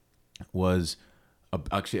was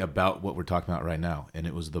actually about what we're talking about right now, and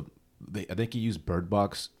it was I think he used Bird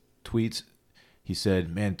Box tweets. He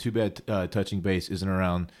said, "Man, too bad Touching Base isn't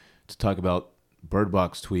around to talk about Bird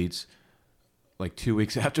Box tweets like 2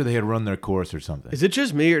 weeks after they had run their course or something." Is it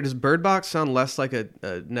just me, or does Bird Box sound less like a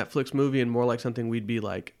Netflix movie and more like something we'd be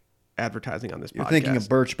like advertising on this You're podcast? thinking of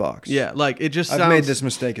Birchbox. Yeah, like it just sounds... I've made this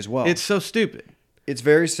mistake as well. It's so stupid. It's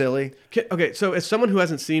very silly. Okay, so as someone who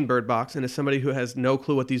hasn't seen Bird Box and as somebody who has no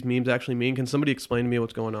clue what these memes actually mean, can somebody explain to me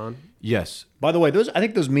what's going on? Yes. By the way, I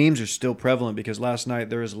think those memes are still prevalent because last night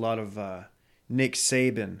there was a lot of Nick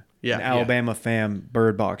Saban, Yeah, an Alabama fan,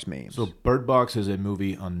 Bird Box memes. So Bird Box is a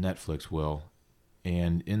movie on Netflix, Will,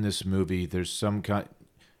 and in this movie there's some kind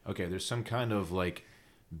of like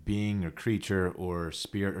being or creature or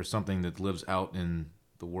spirit or something that lives out in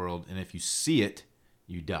the world, and if you see it,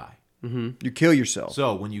 you die. You kill yourself.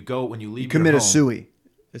 So when you leave, You commit your a home, sui.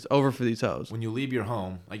 It's over for these hoes. When you leave your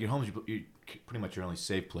home, like your home is pretty much your only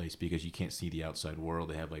safe place because you can't see the outside world.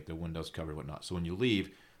 They have like their windows covered and whatnot. So when you leave,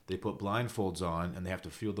 they put blindfolds on and they have to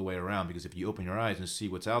feel the way around because if you open your eyes and see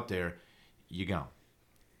what's out there, you're gone.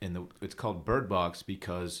 And it's called Bird Box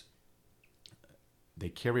because they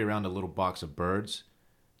carry around a little box of birds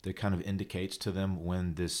that kind of indicates to them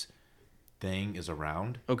when this thing is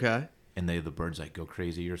around. Okay. And the birds like go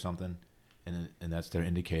crazy or something, and that's their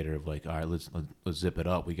indicator of like, all right, let's zip it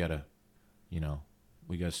up. We gotta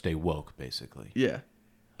stay woke, basically. Yeah.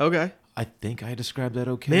 Okay. I think I described that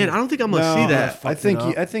okay. Man, I don't think I'm gonna see that.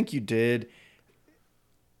 I think you did.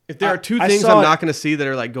 If there are two I things saw I'm it- not gonna see that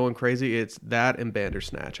are like going crazy, it's that and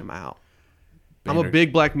Bandersnatch. I'm out. I'm a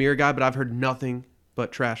big Black Mirror guy, but I've heard nothing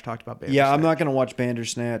but trash talked about Bandersnatch. Yeah, I'm not going to watch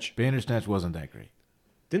Bandersnatch. Bandersnatch wasn't that great.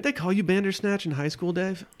 Didn't they call you Bandersnatch in high school,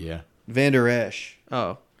 Dave? Yeah. Vander Esch.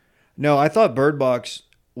 Oh. No, I thought Bird Box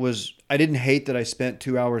was... I didn't hate that I spent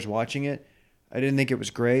 2 hours watching it. I didn't think it was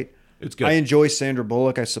great. It's good. I enjoy Sandra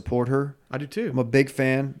Bullock. I support her. I do too. I'm a big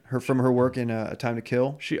fan from her work in A Time to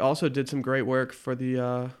Kill. She also did some great work for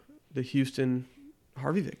the Houston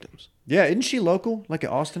Harvey victims. Yeah, isn't she local? Like an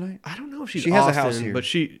Austinite? I don't know if she's She has a Austin, house here. but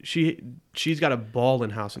she's got a ballin'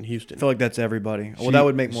 house in Houston. I feel like that's everybody. Well, that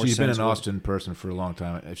would make more sense. She's been an Will. Austin person for a long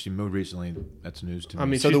time. If she moved recently, that's news to me. I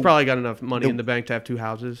mean, So she's the- probably got enough money the- in the bank to have 2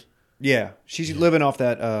 houses. Yeah, she's living off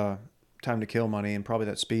that Time to Kill money and probably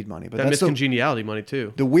that Speed money. But That that's miscongeniality money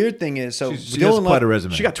too. the weird thing is, so she has quite a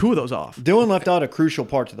resume. She got 2 of those off. Dylan left out a crucial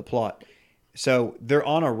part to the plot. So they're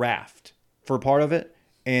on a raft for part of it,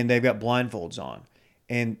 and they've got blindfolds on.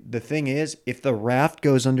 And the thing is, if the raft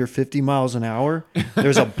goes under 50 miles an hour,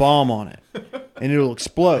 there's a bomb on it, and it'll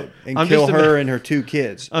explode and I'm kill just her and her 2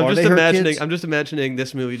 kids. I'm Are just they her imagining. kids? I'm just imagining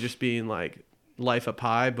this movie just being like Life of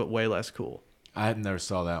Pi, but way less cool. I never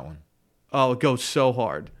saw that one. Oh, it goes so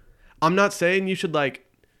hard. I'm not saying you should like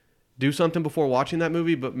do something before watching that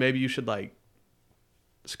movie, but maybe you should like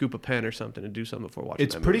scoop a pen or something and do something before watching.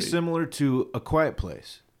 It's that pretty movie. similar to A Quiet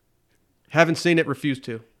Place. Haven't seen it. Refuse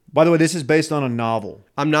to. By the way, this is based on a novel.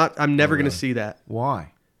 I'm not. I'm never really? gonna see that.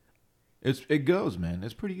 Why? It goes, man.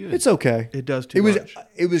 It's pretty good. It's okay. It does too It was much.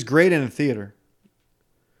 it was great in a theater.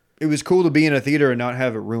 It was cool to be in a theater and not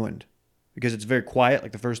have it ruined because it's very quiet.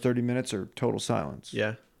 Like the first 30 minutes are total silence.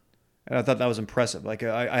 Yeah. And I thought that was impressive. Like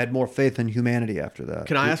I had more faith in humanity after that.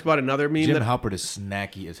 Can I ask about another meme? Jim that, Halpert is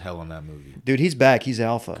snacky as hell in that movie. Dude, he's back. He's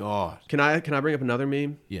alpha. God. Can I bring up another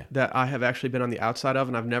meme? Yeah. That I have actually been on the outside of,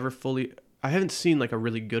 and I've never fully. I haven't seen like a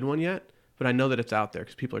really good one yet, but I know that it's out there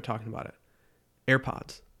because people are talking about it.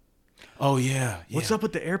 AirPods. Oh yeah. What's up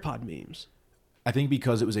with the AirPod memes? I think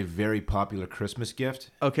because it was a very popular Christmas gift.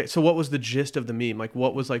 Okay, so what was the gist of the meme? Like,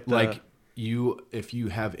 what was like the If you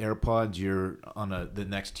have AirPods, you're on the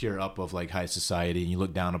next tier up of like high society, and you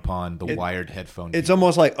look down upon the wired headphone. It's people.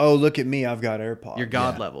 almost like, oh, look at me. I've got AirPods. your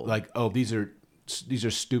god Yeah. level? Like, oh, these are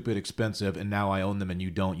stupid expensive, and now I own them, and you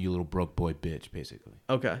don't. You little broke boy bitch, basically.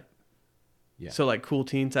 Okay. Yeah. So like cool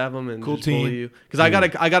teens have them and Cool just bully teen. you. Because I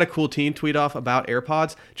got a cool teen tweet off about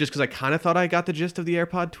AirPods just because I kind of thought I got the gist of the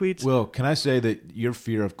AirPod tweets. Well, can I say that your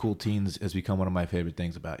fear of cool teens has become one of my favorite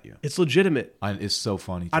things about you? It's legitimate. It's so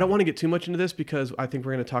funny. I don't want to get too much into this because I think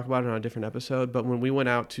we're going to talk about it on a different episode. But when we went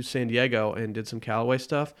out to San Diego and did some Callaway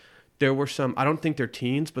stuff, there were some. I don't think they're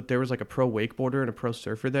teens, but there was like a pro wakeboarder and a pro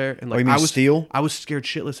surfer there, and like you mean I was Steele? I was scared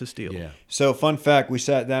shitless of Steele. Yeah. So, fun fact, we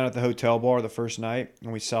sat down at the hotel bar the first night,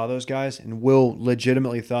 and we saw those guys, and Will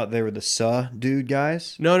legitimately thought they were the dude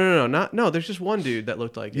guys. No. There's just one dude that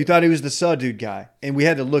looked like You it. thought he was the dude guy, and we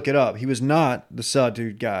had to look it up. He was not the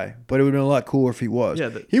dude guy, but it would have been a lot cooler if he was.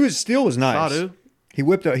 Yeah, Steele was nice. Sadu? He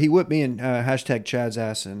whipped me and hashtag Chad's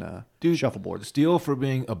ass in Dude, shuffleboard. Steele, for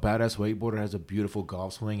being a badass wakeboarder, has a beautiful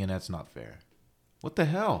golf swing, and that's not fair. What the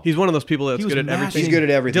hell? He's one of those people that's He was good at mashing- everything. He's good at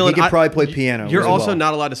everything. Dylan, he could probably play piano. You're as also well.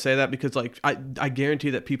 not allowed to say that because, like, I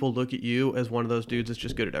guarantee that people look at you as one of those dudes that's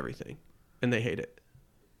just good at everything, and they hate it.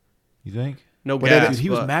 You think? No But they- gas. Dude, he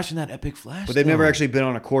was but- mashing that epic flash. But they've never though. actually been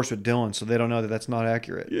on a course with Dylan, so they don't know that that's not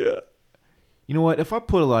accurate. Yeah. You know what? If I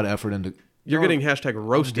put a lot of effort into, You're getting hashtag I'm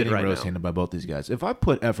roasted getting right roasted now. by both these guys. If I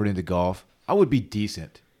put effort into golf, I would be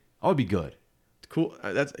decent. I would be good. Cool.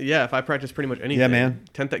 That's if I practice pretty much anything. Yeah, man.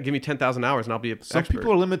 Give me 10,000 hours and I'll be an Some expert.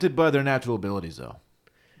 people are limited by their natural abilities, though.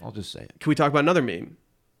 I'll just say it. Can we talk about another meme?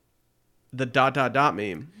 The ...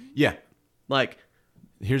 meme. Yeah. Like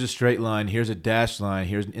Here's a straight line. Here's a dashed line.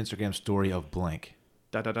 Here's an Instagram story of blank. ...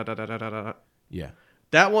 Yeah.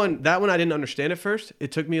 That one I didn't understand at first.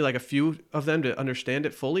 It took me like a few of them to understand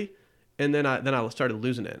it fully, and then I started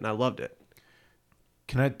losing it, and I loved it.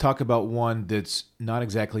 Can I talk about one that's not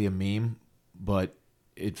exactly a meme, but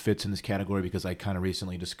it fits in this category because I kind of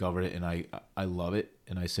recently discovered it and I love it,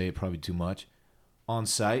 and I say it probably too much. On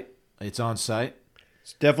site. It's on site.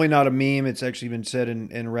 It's definitely not a meme. It's actually been said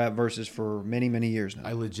in rap verses for many, many years now.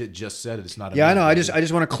 I legit just said it. It's not a Yeah, I meme. know. I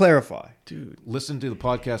just want to clarify. Dude, Listen to the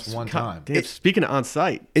podcast one time. Dave, speaking of on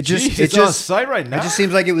site, It just Jeez, it it's on just site right now. it just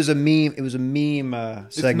seems like it was a meme. It was a meme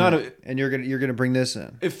segment, not a- and you're gonna bring this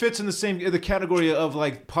in. It fits in the category of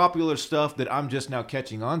like popular stuff that I'm just now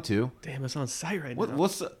catching on to. damn, it's on site right What now.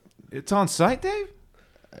 what's the, it's on site, Dave?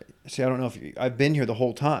 See, I don't know if I've been here the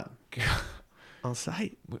whole time. On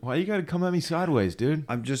site? Why you got to come at me sideways, dude?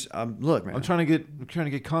 Look, man. I'm trying to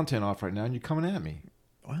get content off right now, and you're coming at me.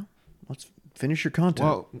 Well, let's finish your content.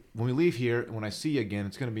 Well, when we leave here, when I see you again,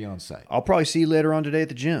 it's going to be on site. I'll probably see you later on today at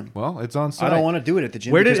the gym. Well, it's on site. I don't want to do it at the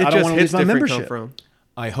gym Where did because it I don't just want to hits lose my different come membership.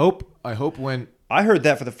 from? I hope when I heard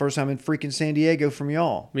that for the first time in freaking San Diego from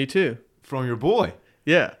y'all. Me too. from your boy.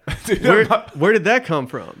 Yeah. Dude, Where did that come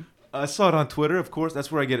from? I saw it on Twitter, of course.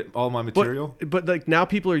 That's where I get all my material. But like now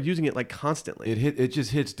people are using it like constantly. It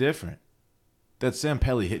just hits different. That Sam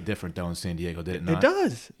Pelly hit different though in San Diego, did it not? It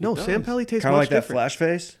does. No, does. Sam Pelly tastes Kind of much like that different. flash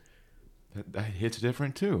face. That hits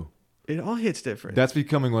different too. It all hits different. That's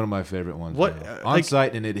becoming one of my favorite ones. What, now. like- On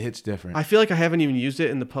site, and it hits different. I feel like I haven't even used it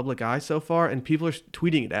in the public eye so far, and people are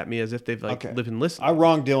tweeting it at me as if they've like Okay. lived and listened. I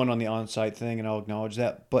wronged Dylan on the on-site thing, and I'll acknowledge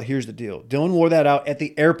that. But here's the deal: Dylan wore that out at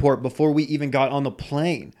the airport before we even got on the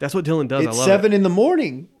plane. That's what Dylan does. It's I love 7 it. in the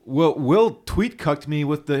morning. Well, Will tweet cucked me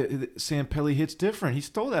with the Sam Pelly hits different. He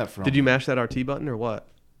stole that from Did you me. mash that RT button or what?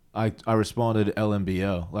 I responded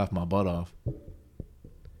LMBO, laughed my butt off.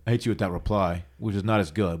 I hate you with that reply, which is not as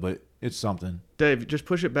good, but it's something. Dave, just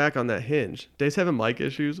push it back on that hinge. Dave's having mic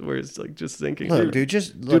issues where it's like just sinking. Look, dude,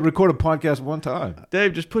 just look. Dude, record a podcast one time.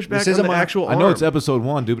 Dave, just push back This on isn't the my- actual I know arm. it's episode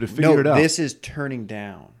 1, dude, but figure no, it out. this is turning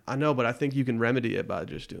down. I know, but I think you can remedy it by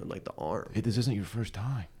just doing like the arm. Hey, this isn't your first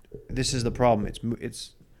time. This is the problem.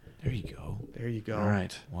 It's There you go. There you go. all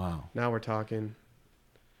right. Wow. Now we're talking.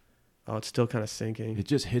 Oh, it's still kind of sinking. It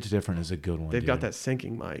just hits different as a good one. They've got dude. that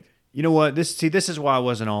sinking mic. You know what? This is why I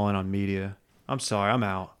wasn't all in on media. I'm sorry. I'm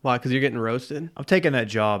out. Why? Because you're getting roasted? I'm taking that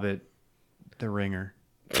job at the Ringer.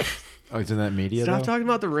 Oh, it's in that media, Stop though? talking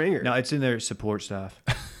about the ringer. No, it's in their support staff.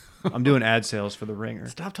 I'm doing ad sales for the Ringer.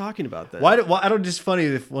 Stop talking about that. Why? I don't. Just funny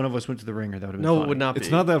if one of us went to the Ringer. That would have been No, funny. it would not be. It's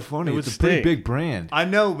not that funny. It would It's a pretty stink. big brand. I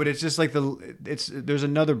know, but it's just like there's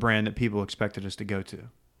another brand that people expected us to go to,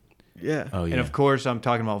 Yeah, Oh, yeah. and of course I'm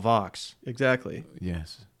talking about Vox. exactly.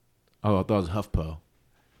 Yes. Oh, I thought it was HuffPo.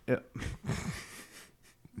 Yeah.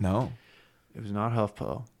 No. It was not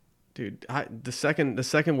HuffPo. Dude, the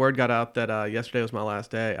second word got out that yesterday was my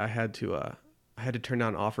last day, I had to turn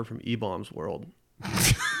down an offer from E-Bombs World.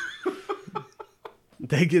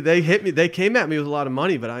 They hit me. They came at me with a lot of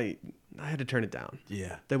money, but I had to turn it down.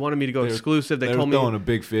 Yeah. They wanted me to go They were- exclusive. They They told were throwing me a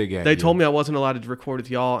big fig at they you. told me I wasn't allowed to record with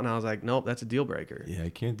y'all, and I was like, nope, that's a deal breaker. Yeah, I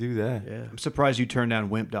can't do that. Yeah. I'm surprised you turned down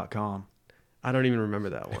Wimp.com. I don't even remember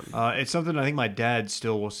that one. It's something I think my dad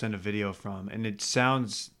still will send a video from, and it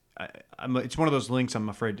sounds. It's one of those links I'm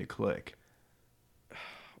afraid to click.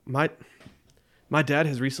 My dad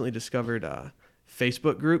has recently discovered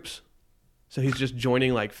Facebook groups, so he's just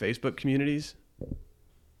joining like Facebook communities.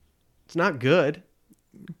 It's not good.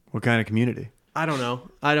 What kind of community? I don't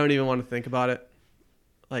know. I don't even want to think about it.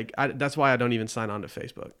 Like that's why I don't even sign on to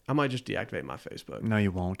Facebook. I might just deactivate my Facebook. No,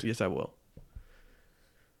 you won't. Yes, I will.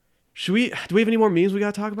 Do we have any more memes we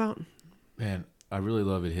got to talk about? Man, I really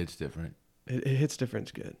love It Hits Different. It hits different.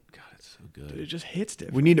 It's good. God, it's so good. Dude, it just hits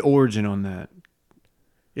different. We need origin on that.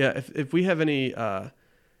 Yeah, if we have any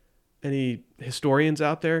historians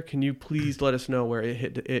out there, can you please let us know where it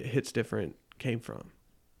hits different came from?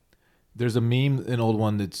 There's a meme, an old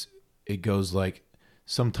one it goes like,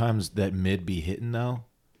 sometimes that mid be hitting though,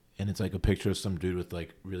 and it's like a picture of some dude with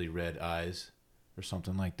like really red eyes, or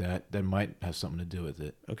something like that. That might have something to do with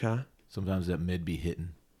it. Okay. Sometimes that mid be hitting.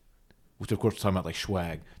 Which, of course, we're talking about like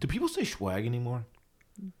swag. Do people say swag anymore?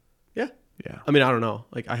 Yeah. Yeah. I mean, I don't know.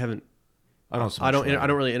 Like, I haven't. I don't. I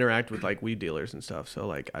don't really interact with like weed dealers and stuff. So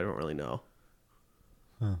like, I don't really know.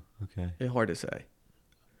 Huh, okay. It's hard to say.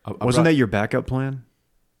 Wasn't that your backup plan?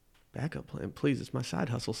 Backup plan, please. It's my side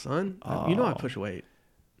hustle, son. You know I push weight.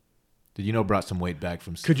 Did you know brought some weight back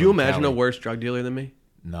from? Could you imagine Cali? a worse drug dealer than me?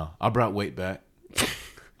 No, I brought weight back.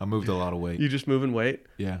 I moved a lot of weight. You just moving weight?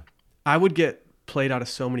 Yeah. I would get played out of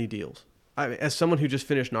so many deals. I mean, as someone who just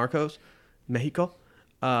finished Narcos, Mexico,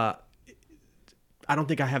 I don't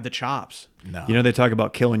think I have the chops. No. You know, they talk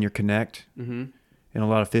about killing your connect in a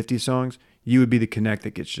lot of 50 songs. You would be the connect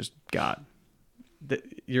that gets just got.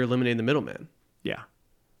 You're eliminating the middleman. Yeah.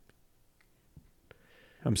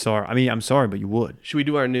 I'm sorry. I mean, I'm sorry, but you would. Should we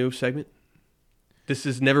do our new segment? This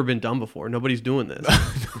has never been done before. Nobody's doing this.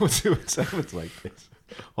 Let's do segments like this.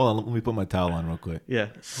 Hold on, let me put my towel on real quick. Yeah.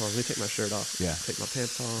 Hold on, let me take my shirt off. Yeah. Take my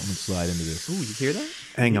pants I'm off. gonna slide into this. Ooh, you hear that?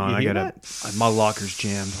 Hang You on. I hear got that? to. My locker's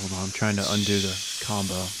jammed. Hold on. I'm trying to undo the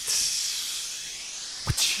combo.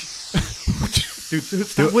 Dude,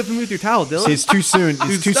 stop whipping me with your towel, Dylan. See, it's too soon. It's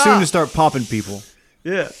Dude, too stop. soon to start popping people.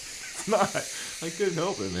 Yeah. It's not. I couldn't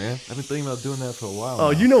help it, man. I've been thinking about doing that for a while.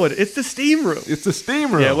 Oh, now. you know what? It's the steam room. It's the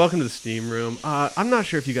steam room. Yeah, welcome to the steam room. I'm not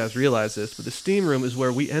sure if you guys realize this, but the steam room is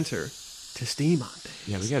where we enter to steam on things.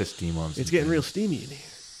 Yeah, we got a steam on. It's getting real steamy in here.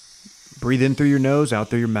 Breathe in through your nose, out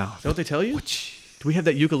through your mouth. Don't they tell you? Do we have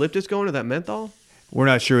that eucalyptus going or that menthol? We're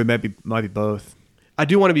not sure. It might be both. I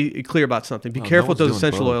do want to be clear about something. Be Oh, careful no with those one's doing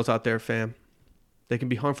essential both. oils out there, fam. They can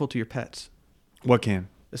be harmful to your pets. What can?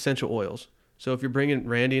 Essential oils. So if you're bringing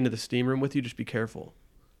Randy into the steam room with you, just be careful.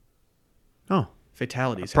 Oh,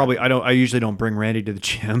 Fatalities. probably. happen. I usually don't bring Randy to the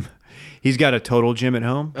gym. He's got a total gym at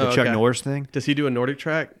home, the Oh, Chuck okay. Norris thing. Does he do a Nordic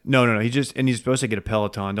track? No. He's supposed to get a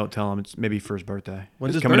Peloton. Don't tell him. It's maybe for his birthday.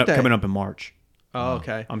 When's It's his birthday? coming up in March. Oh,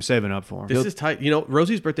 okay. I'm saving up for him. This is tight. You know,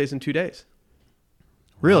 Rosie's birthday's in 2 days.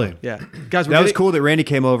 Really? Yeah, guys. That was cool that Randy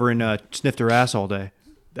came over and sniffed her ass all day.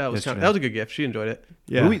 That was yesterday. that was a good gift. She enjoyed it.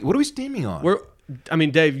 Yeah. What are we steaming on? I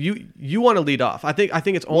mean, Dave, you want to lead off. I think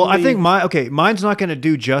it's only. Well, I think mine's not going to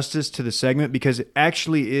do justice to the segment because it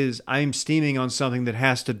actually is. I'm steaming on something that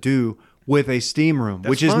has to do with a steam room,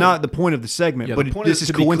 which is fine. not the point of the segment, Yeah, but the point this is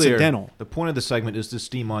to be clear, coincidental. the point of the segment is to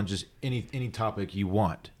steam on just any topic you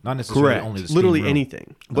want, not necessarily Correct. only the steam literally room.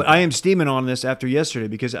 anything. But I am steaming on this after yesterday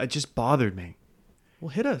because it just bothered me. Well,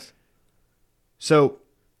 hit us. So,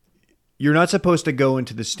 you're not supposed to go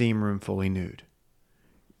into the steam room fully nude.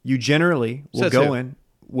 You generally will Says go who? in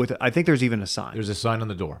with. I think there's even a sign. There's a sign on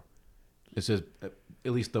the door. It says, "At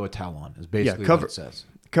least throw a towel on." Is basically cover- what it says.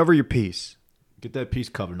 Cover your piece. Get that piece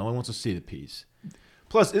covered. No one wants to see the piece.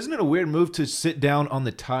 Plus, isn't it a weird move to sit down on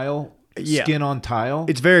the tile, Yeah. skin on tile?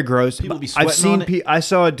 It's very gross. People be I've sweating seen. on it. I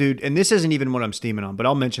saw a dude, and this isn't even what I'm steaming on, but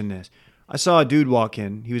I'll mention this. I saw a dude walk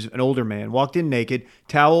in. He was an older man. Walked in naked,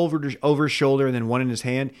 towel over his shoulder, and then one in his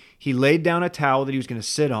hand. He laid down a towel that he was going to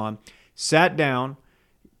sit on, sat down,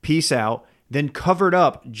 peace out, then covered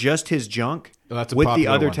up just his junk Oh, that's a with the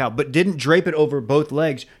popular other one. towel, but didn't drape it over both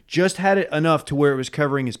legs. Just had it enough to where it was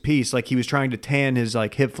covering his piece, like he was trying to tan his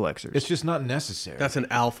like hip flexors. It's just not necessary. That's an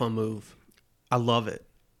alpha move. I love it.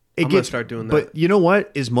 It I'm gonna start doing that. But you know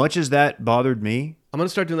what? As much as that bothered me, I'm gonna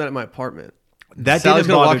start doing that at my apartment. that Sally's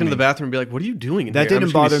didn't gonna bother walk into me. the bathroom and be like, "What are you doing in That here?" I'm didn't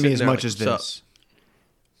just gonna be bother me sitting as there much like, as "What's up?" this.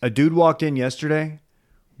 A dude walked in yesterday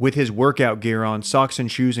with his workout gear on, socks and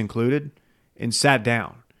shoes included, and sat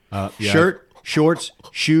down. Yeah. Shirt, shorts,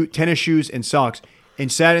 tennis shoes, and socks,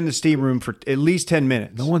 and sat in the steam room for at least 10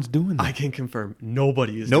 minutes. No one's doing that. I can confirm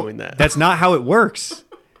nobody is Nope, doing that. that's not how it works.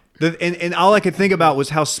 And all I could think about was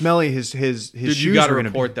how smelly his Dude, shoes you gotta were going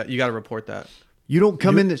to be. report that. You gotta report that. You don't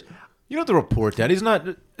come in this. You don't have to report that. It's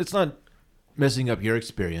not messing up your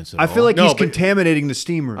experience at I all. feel like No, he's but- contaminating the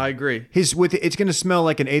steam room. I agree. It's going to smell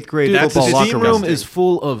like an 8th grade Dude, football the locker steam room. room is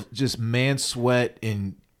full of just man sweat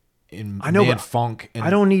and I know, man but funk. And I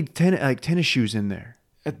don't need tennis shoes in there.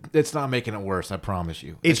 It's not making it worse. I promise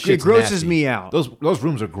you. It That shit's grosses nasty. me out. Those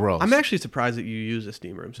rooms are gross. I'm actually surprised that you use a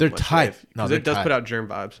steam room. So They're much, tight. Dave, No, 'cause they're it does tight. put out germ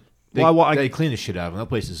vibes. They, Well, I- they clean the shit out of them. That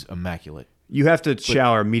place is immaculate. You have to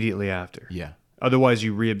shower immediately after. Yeah. Otherwise,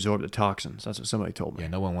 you reabsorb the toxins. That's what somebody told me. Yeah.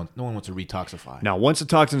 No one wants to retoxify. Now, once the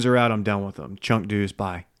toxins are out, I'm done with them. Chunk dues,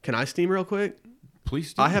 bye. Can I steam real quick?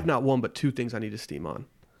 Please. I have not one but 2 things I need to steam on.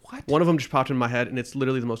 What? One of them just popped in my head, and it's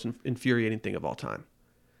literally the most infuriating thing of all time.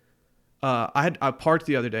 I parked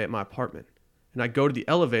the other day at my apartment, and I go to the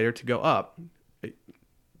elevator to go up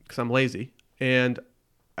because I'm lazy. And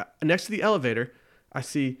next to the elevator, I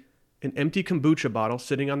see an empty kombucha bottle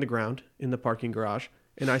sitting on the ground in the parking garage,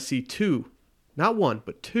 and I see 2 not one,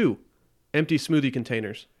 but 2 empty smoothie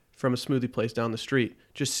containers from a smoothie place down the street,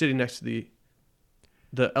 just sitting next to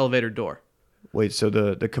the elevator door. Wait, so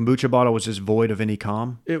the kombucha bottle was just void of any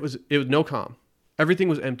calm? It was no calm. Everything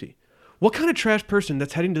was empty. What kind of trash person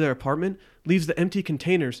that's heading to their apartment leaves the empty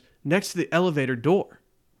containers next to the elevator door?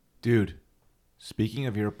 Dude, speaking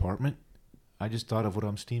of your apartment, I just thought of what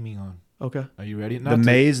I'm steaming on. Okay. Are you ready? The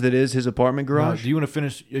maze that is his apartment No, garage? do you want to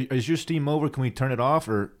finish? Is your steam over? Can we turn it off,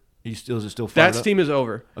 or is it still fired That up? steam is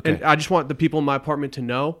over. Okay. And I just want the people in my apartment to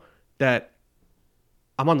know that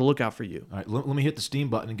I'm on the lookout for you. All right, let me hit the steam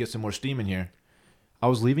button and get some more steam in here. I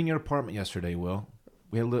was leaving your apartment yesterday, Will.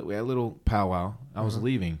 We had a little powwow. I was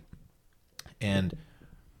leaving, and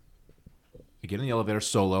I get in the elevator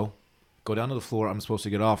solo, go down to the floor I'm supposed to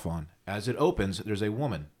get off on. As it opens, there's a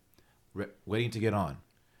woman waiting to get on.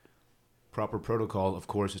 Proper protocol, of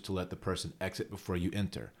course, is to let the person exit before you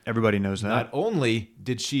enter. Everybody knows that. Not only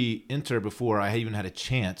did she enter before I even had a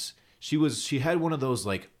chance, she had one of those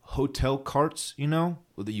like hotel carts, you know,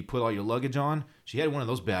 that you put all your luggage on. She had one of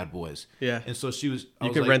those bad boys. Yeah. And so I You was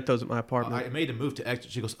can like, rent those at my apartment. I made a move to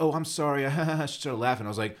exit. She goes, "Oh, I'm sorry." She started laughing. I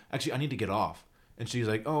was like, "Actually, I need to get off." And she's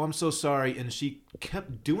like, "Oh, I'm so sorry." And she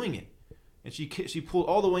kept doing it. And she pulled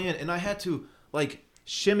all the way in, and I had to like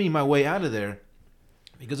shimmy my way out of there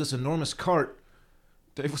because this enormous cart.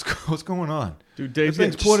 Dave, what's going on? Dude, Dave,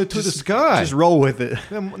 That thing's pointed to the sky. Just roll with it.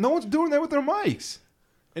 No one's doing that with their mics.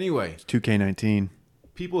 Anyway, 2K19.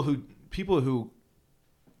 people who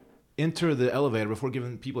enter the elevator before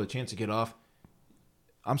giving people a chance to get off,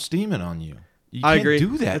 I'm steaming on you. You I can't agree.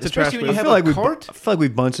 do that. It's a trash Especially when can. you I have feel a like cart. I feel like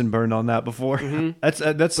we've Bunsen burned on that before. That's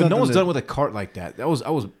But something no one's that- done with a cart like that. I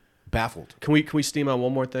was baffled. Can we steam on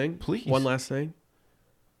one more thing? Please. One last thing.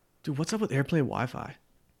 Dude, what's up with airplane Wi-Fi?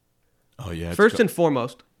 Oh yeah. First and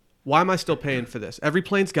foremost, why am I still paying for this? Every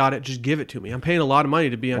plane's got it. Just give it to me. I'm paying a lot of money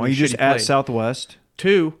to be on Why your don't you just shitty add plane. Southwest?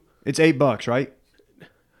 2, It's $8, right?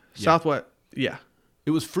 Southwest. Yeah.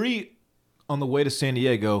 it was free on the way to San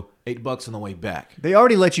Diego, $8 on the way back. They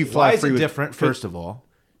already let you fly Why is free it with. different? First of all,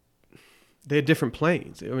 They had different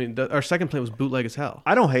planes. I mean, our second plane was bootleg as hell.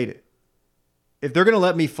 I don't hate it. If they're gonna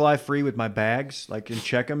let me fly free with my bags, like and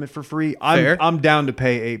check them for free, Fair. I'm down to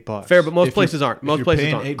pay $8. Fair, but most If places you- aren't. if Most you're places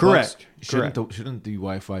paying aren't. $8, Correct. Shouldn't the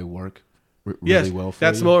Wi-Fi work really Yes, well for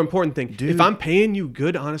that's you? the more important thing. Dude. If I'm paying you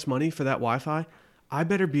good, honest money for that Wi-Fi, I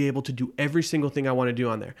better be able to do every single thing I want to do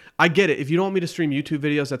on there. I get it. If you don't want me to stream YouTube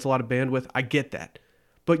videos, that's a lot of bandwidth. I get that.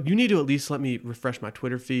 But you need to at least let me refresh my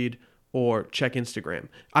Twitter feed or check Instagram.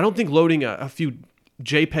 I don't think loading a few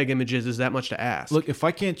JPEG images is that much to ask. Look, if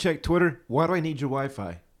I can't check Twitter, why do I need your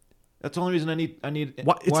Wi-Fi? That's the only reason I need it's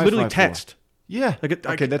Wi-Fi literally for. text. Yeah. Like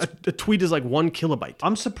Okay, that's- a tweet is like 1 kilobyte.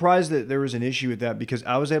 I'm surprised that there was an issue with that because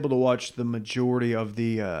I was able to watch the majority of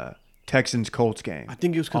the Texans Colts game. I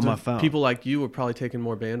think it was on my because phone. people like you were probably taking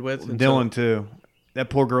more bandwidth. and Dylan too. That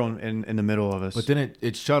poor girl in the middle of us. But then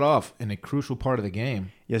it shut off in a crucial part of the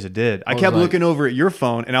game. Yes, it did. I was kept like- looking over at your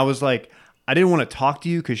phone, and I was like, I didn't want to talk to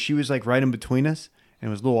you because she was like right in between us, and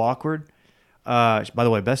it was a little awkward. By the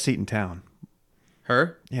way, best seat in town.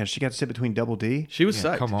 her, Yeah, she got to sit between Double D. she was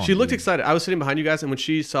Yeah, psyched. come on, She looked dude. excited. I was sitting behind you guys, and when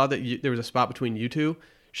she saw that there was a spot between you two,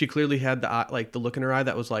 she clearly had the the look in her eye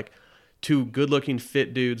that was like, 2 good-looking,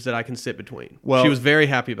 fit dudes that I can sit between. Well, she was very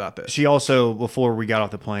happy about this. She also, before we got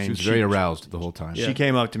off the plane, She was very aroused the whole time. Yeah. She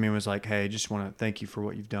came up to me and was like, "Hey, just want to thank you for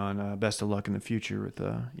what you've done. Best of luck in the future with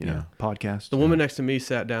Yeah. podcast." The woman next to me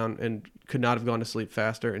sat down and could not have gone to sleep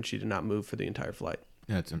faster, and she did not move for the entire flight.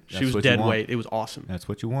 That's She was what you dead want. weight. It was awesome. That's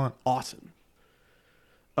what you want. Awesome.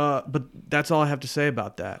 But that's all I have to say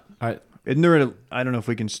about that. Isn't there I don't know if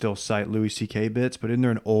we can still cite Louis C.K. bits, but isn't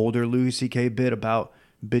there an older Louis C.K. bit about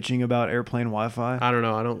bitching about airplane Wi-Fi? I don't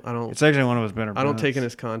know. I don't. It's actually one of his better. I don't bits. take in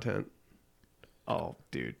his content. Oh,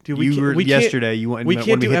 dude. Dude, Yesterday, you went. We when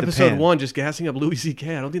can't do hit the episode pen. 1 just gassing up Louis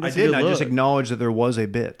C.K. I don't think I that's did. a good I look. just acknowledged that there was a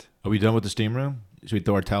bit. Are we done with the steam room? Should we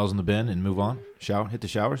throw our towels in the bin and move on? Shower? Hit the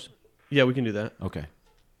showers? Yeah, we can do that. Okay.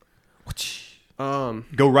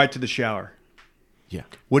 Go right to the shower. Yeah.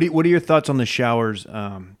 What are your thoughts on the showers?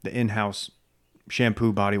 The in-house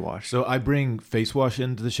shampoo body wash. So I bring face wash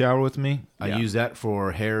into the shower with me. I Yeah. use that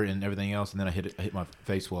for hair and everything else, and then I hit my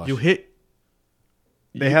face wash. You hit.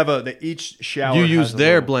 They have each shower. You has use a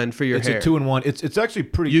their little- blend for your it's hair. a 2-in-1. It's actually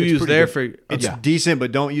pretty. You it's use pretty their good. for. It's Yeah. decent,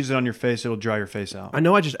 but don't use it on your face. It'll dry your face out. I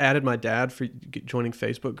know. I just added my dad for joining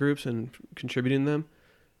Facebook groups and contributing them.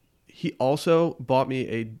 He also bought me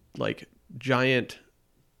a giant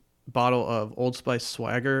bottle of Old Spice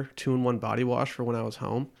Swagger 2-in-1 body wash for when I was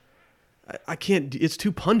home. I can't. It's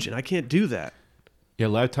too pungent. I can't do that. Yeah,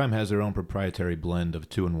 Lifetime has their own proprietary blend of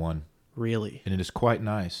 2-in-1, Really. and it is quite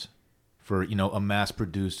nice for a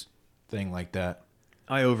mass-produced thing like that.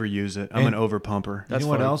 I overuse it. I'm And- an overpumper. That's you know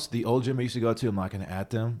what fine. else? The old gym I used to go to, I'm not going to at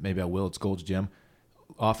them. Maybe I will. It's Gold's Gym.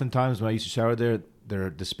 Oftentimes when I used to shower there, their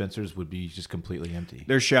dispensers would be just completely empty.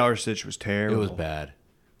 Their shower stitch was It terrible. was bad.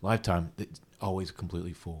 Lifetime, it's always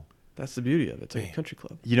completely full. That's the beauty of it. It's like a Man. country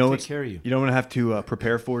club. You know Take what's care of you. You know what I have to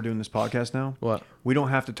prepare for doing this podcast now? What? We don't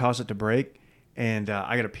have to toss it to break, and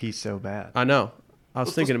I got to pee so bad. I know. I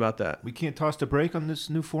was thinking about that. We can't toss the break on this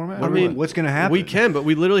new format? I mean, what's going to happen? We can, but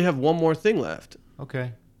we literally have one more thing left.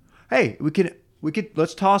 Okay. Hey, we could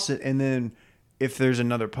let's toss it, and then if there's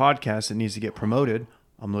another podcast that needs to get promoted,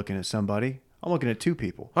 I'm looking at somebody. I'm looking at two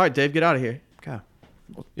people. All right, Dave, get out of here. Okay.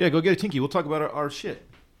 Yeah, go get a tinky. We'll talk about our shit.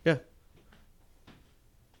 Yeah.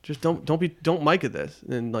 Just don't mic at this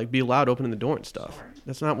and like be loud opening the door and stuff.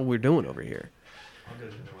 That's not what we're doing over here.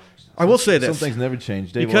 I will say this Some things never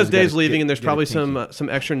change. Dave because always gotta Dave's leaving get- and there's get a probably tinky. some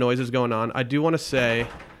extra noises going on. I do want to say,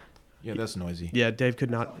 Yeah, that's noisy. yeah, Dave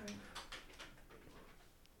could not.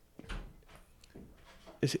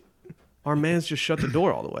 Our man's just shut the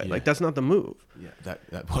door all the way. Yeah. Like that's not the move. Yeah,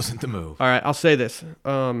 that wasn't the move. All right, I'll say this.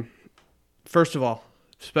 First of all,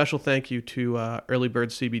 special thank you to Early Bird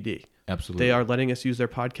CBD. Absolutely. They are letting us use their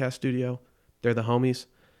podcast studio. They're the homies.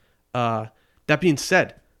 That being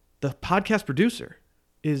said, the podcast producer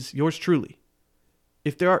is yours truly.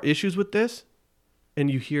 If there are issues with this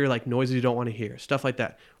and you hear like noises you don't want to hear, stuff like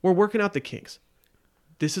that, we're working out the kinks.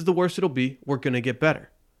 This is the worst it'll be. We're going to get better.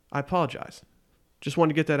 I apologize. Just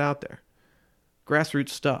wanted to get that out there. Grassroots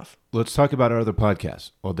stuff. Let's talk about our other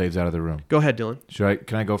podcast while Dave's out of the room. Go ahead, Dylan.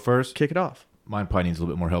 Can I go first? Kick it off. Mine probably needs a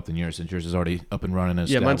little bit more help than yours since yours is already up and running and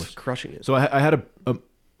Yeah, established. mine's crushing it. So I had a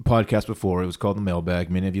podcast before. It was called The Mailbag.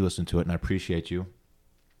 Many of you listened to it, and I appreciate you.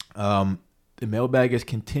 The Mailbag is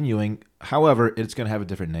continuing. However, it's going to have a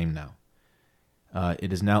different name now.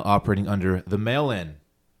 It is now operating under The Mail-In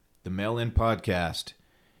Podcast.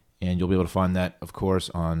 And you'll be able to find that, of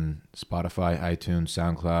course, on Spotify, iTunes,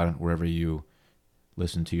 SoundCloud, wherever you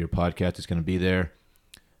listen to your podcast. It's going to be there.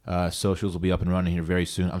 Socials will be up and running here very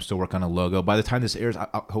soon. I'm still working on a logo. By the time this airs,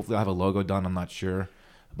 hopefully I'll have a logo done. I'm not sure.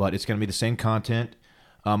 But it's going to be the same content.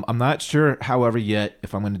 I'm not sure, however, yet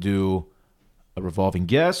if I'm going to do a revolving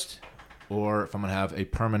guest or if I'm going to have a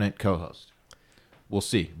permanent co-host. We'll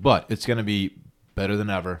see. But it's going to be better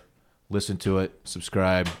than ever. Listen to it.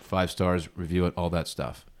 Subscribe. 5 stars. Review it. All that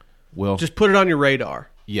stuff. Will. Just put it on your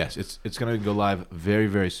radar. Yes, it's going to go live very,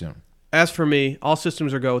 very soon. As for me, all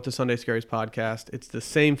systems are go with the Sunday Scaries podcast. It's the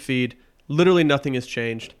same feed. Literally nothing has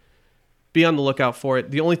changed. Be on the lookout for it.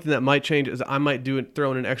 The only thing that might change is I might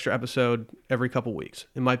throw in an extra episode every couple weeks.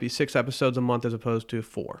 It might be 6 episodes a month as opposed to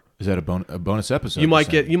 4. Is that a bonus episode? You might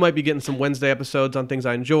be getting some Wednesday episodes on things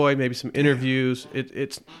I enjoy, maybe some interviews.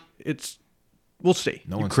 It's we'll see.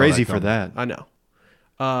 No You're one saw crazy that for coming. that. I know.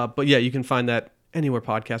 But yeah, you can find that anywhere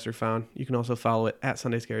podcasts are found. You can also follow it at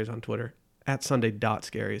Sunday Scaries on Twitter, at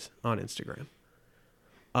Sunday.Scaries on Instagram.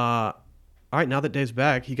 All right, now that Dave's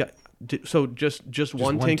back, he got just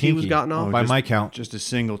one tinky was gotten off. By just- my count. Just a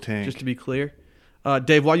single tank. Just to be clear,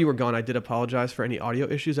 Dave, while you were gone, I did apologize for any audio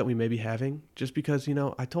issues that we may be having. Just because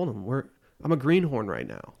I told him I'm a greenhorn right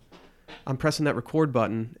now. I'm pressing that record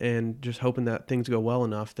button and just hoping that things go well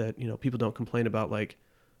enough that people don't complain about like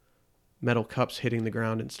metal cups hitting the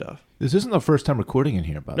ground and stuff. This isn't the first time recording in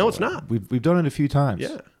here, by the way. No, it's not. We've done it a few times.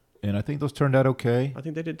 Yeah, And I think those turned out okay. I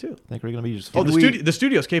think they did too. I think we're going to be just Oh, fine. the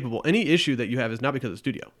studio's capable. Any issue that you have is not because of the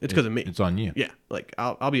studio. It's because of me. It's on you. Yeah, like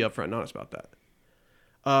I'll be upfront and honest about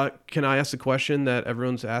that. Can I ask the question that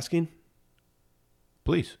everyone's asking?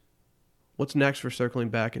 Please. What's next for circling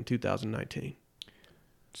back in 2019?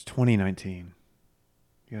 It's 2019.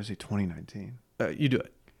 You gotta say 2019. You do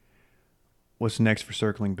it. What's next for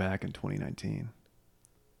circling back in 2019?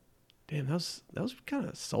 Damn, that was kind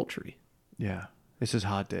of sultry. Yeah. This is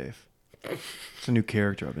Hot Dave. It's a new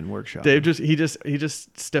character I've been workshopping. Dave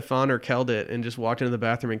just Stefan or Keld it and just walked into the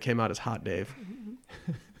bathroom and came out as Hot Dave.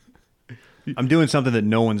 I'm doing something that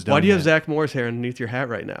no one's done. Why do you have yet. Zach Morris hair underneath your hat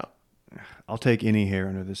right now? I'll take any hair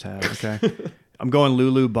under this hat, okay? I'm going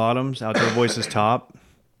Lulu bottoms, Outdoor Voices top.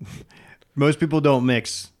 Most people don't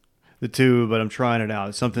mix the two, but I'm trying it out.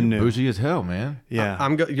 It's something new. Bougie as hell, man. Yeah.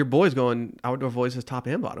 Your boy's going Outdoor Voices top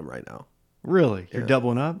and bottom right now. Really? You're Yeah.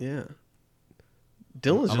 doubling up? Yeah.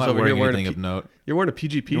 Dylan's I'm just not over here wearing wearing anything of note. You're wearing a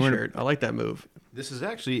PGP You're wearing- shirt. I like that move. This is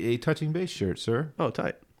actually a touching base shirt, sir. Oh,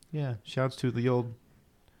 tight. Yeah. Shouts to the old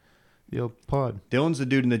pod. Dylan's the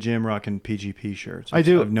dude in the gym rocking PGP shirts. I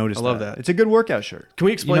do. I've noticed I love that. It's a good workout shirt. Can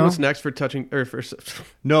we explain You know- what's next for touching or for?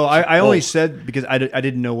 No, I only said because I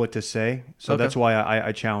didn't know what to say. So Okay. that's why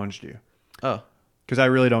I challenged you. Oh, because I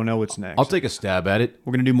really don't know what's next. I'll take a stab at it.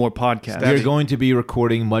 We're gonna do more podcasts. We're going to be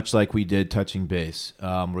recording much like we did Touching Base. We're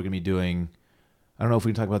going to be doing, I don't know if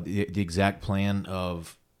we can talk about the exact plan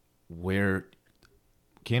of where,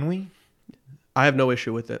 can we? I have no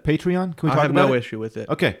issue with it. Patreon? Can we I talk have about no it? issue with it.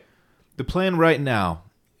 Okay. The plan right now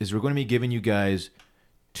is we're going to be giving you guys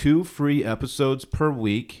 2 free episodes per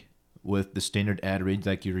week with the standard ad reads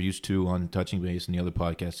like you're used to on Touching Base and the other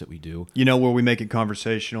podcasts that we do. You know, where we make it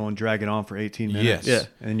conversational and drag it on for 18 minutes. Yes.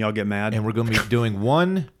 Yeah. And y'all get mad. And we're going to be doing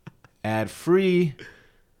 1 ad-free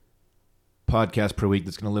podcast per week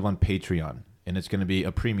that's going to live on Patreon. And it's going to be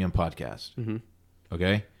a premium podcast. Mm-hmm.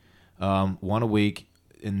 Okay? 1 a week.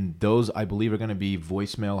 And those, I believe, are going to be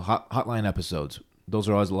voicemail hotline episodes. Those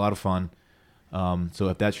are always a lot of fun. So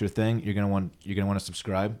if that's your thing, you're gonna want to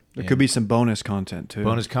subscribe. There could be some bonus content too.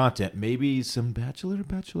 bonus content, maybe some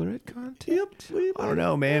bachelorette content. I don't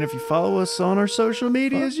know, man. If you follow us on our social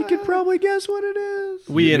medias, you could probably guess what it is.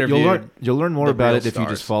 We interviewed. You'll learn more the about real it if you stars.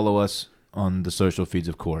 just follow us on the social feeds,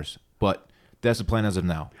 of course. But that's the plan as of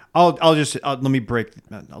now. Let's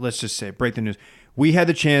just say break the news. We had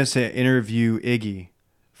the chance to interview Iggy.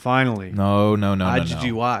 Finally, No.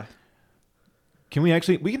 IGGY. Can we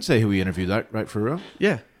actually? We can say who we interviewed, right? For real.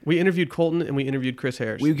 Yeah. We interviewed Colton and we interviewed Chris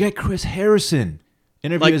Harris. We get Chris Harrison.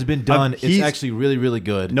 Interview Like, has been done. It's he's- actually really, really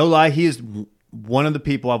good. no lie, he is one of the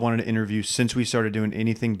people I've wanted to interview since we started doing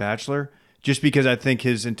anything Bachelor. Just because I think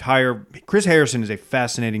Chris Harrison is a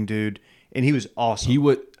fascinating dude, and he was awesome. He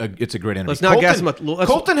would. It's a great interview. Let's not gas him up.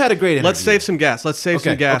 Colton had a great interview. Let's save some gas. Let's save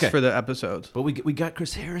some Okay, gas okay. for the episodes. But we got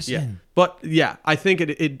Chris Harrison. Yeah. But yeah, I think it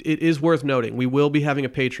is worth noting. We will be having a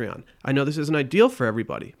Patreon. I know this isn't ideal for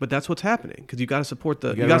everybody, but that's what's happening because you got to support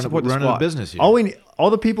the You gotta support the run a squad. business here. all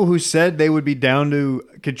the people who said they would be down to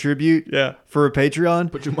contribute Yeah. for a Patreon.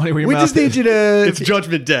 Put your money where your we mouth just need is. you to. It's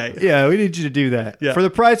Judgment Day. Yeah, we need you to do that. Yeah. For the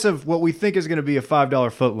price of what we think is going to be a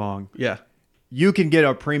 $5 foot long, Yeah. you can get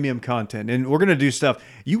our premium content. And we're going to do stuff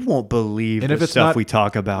you won't believe And the if it's stuff not- we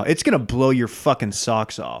talk about. It's going to blow your fucking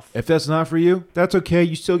socks off. If that's not for you, that's okay.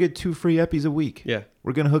 You still get 2 free eppies a week. Yeah.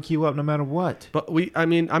 We're gonna hook you up no matter what. But I'm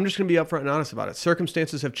just going to be upfront and honest about it.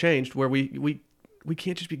 Circumstances have changed where we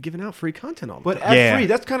can't just be giving out free content all the But time. ad Yeah. free,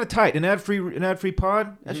 that's kind of tight. An ad free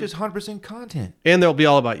pod, that's just 100% content. And there'll be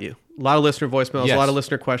all about you. A lot of listener voicemails, Yes. a lot of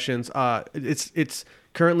listener questions. It's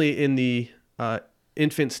currently in the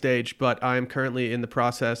infant stage, but I am currently in the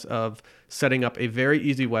process of setting up a very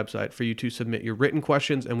easy website for you to submit your written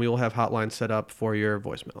questions, and we will have hotlines set up for your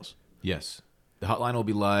voicemails. Yes, the hotline will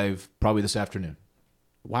be live probably this afternoon.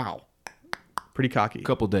 Wow. Pretty cocky. A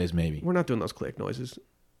couple days maybe. We're not doing those click noises.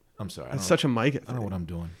 I'm sorry. That's such a mic. I don't know what I'm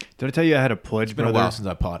doing. Did I tell you I had a pledge It's been a brother? while since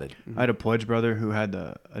I potted. I had a pledge brother who had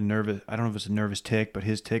a nervous, I don't know if it's a nervous tick, but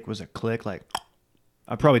his tick was a click. Like,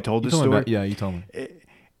 I probably told this story. Yeah, you told me.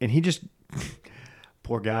 And he just,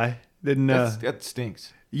 poor guy, didn't. That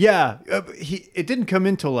stinks. Yeah, it didn't come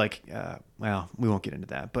into like. Well, we won't get into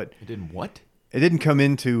that, but It didn't what? it didn't come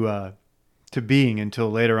into to being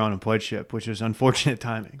until later on in pledgeship, which is unfortunate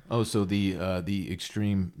timing. Oh, so the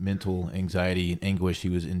extreme mental anxiety and anguish he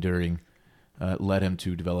was enduring led him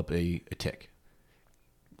to develop a tick.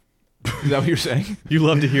 Is that what you're saying? You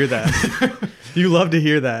love to hear that. You love to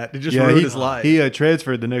hear that. It just ruined his life. He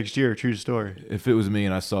transferred the next year. True story. If it was me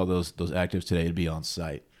and I saw those actives today, it'd be on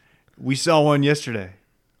site. We saw one yesterday.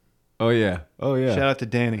 Oh yeah. Shout out to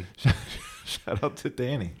Danny. Shout out to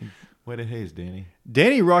Danny. Way to haze, Danny.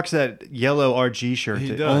 Danny rocks that yellow RG shirt He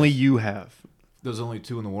that does. only you have. There's only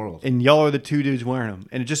 2 in the world. And y'all are the 2 dudes wearing them.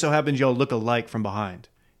 And it just so happens y'all look alike from behind.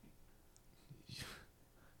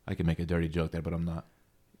 I could make a dirty joke there, but I'm not.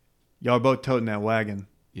 Y'all are both toting that wagon.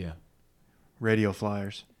 Yeah. Radio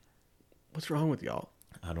flyers. What's wrong with y'all?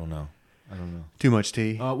 I don't know. Too much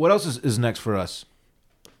tea. What else is next for us?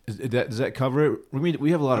 Does that cover it?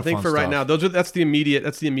 We have a lot I of think fun for right stuff. now, that's the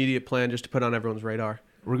immediate plan, just to put on everyone's radar.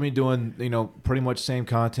 We're gonna be doing pretty much same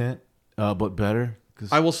content, but better. 'Cause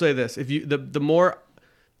I will say this: if you the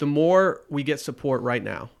more we get support right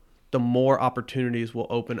now, the more opportunities will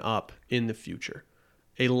open up in the future.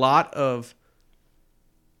 A lot of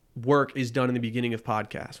work is done in the beginning of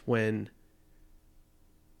podcasts when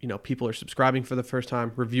people are subscribing for the first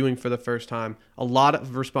time, reviewing for the first time. A lot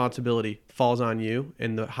of responsibility falls on you,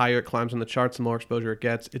 and the higher it climbs on the charts, the more exposure it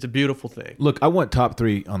gets. It's a beautiful thing. look, I want top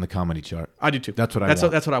 3 on the comedy chart. I do too. That's what I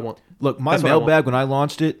want. That's what I want. Look, my That's what I want. mailbag when I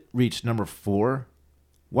launched it reached number 4.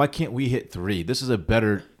 Why can't we hit 3? This is a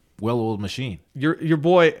better, well-oiled machine. Your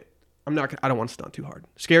boy, I don't want to stunt too hard.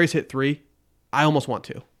 Scary's hit 3. I almost want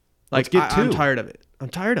to. Let's get 2. I'm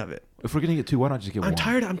tired of it. If we're gonna get 2, why not just get 1? I'm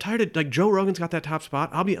tired of like Joe Rogan's got that top spot.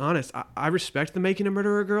 I'll be honest. I respect the Making a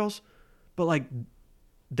Murderer girls, but like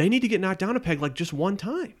they need to get knocked down a peg like just one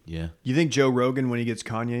time. Yeah. You think Joe Rogan, when he gets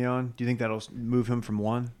Kanye on, do you think that'll move him from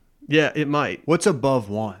 1? Yeah, it might. What's above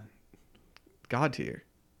 1? God tier.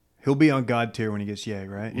 He'll be on God tier when he gets Ye,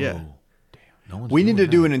 right? Yeah. Whoa. Damn. No one's We need to doing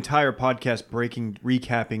do that. an entire podcast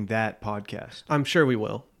recapping that podcast. I'm sure we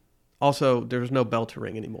will. Also, there's no bell to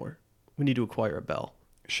ring anymore. We need to acquire a bell.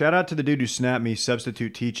 Shout out to the dude who snapped me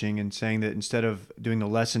substitute teaching and saying that instead of doing the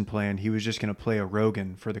lesson plan, he was just going to play a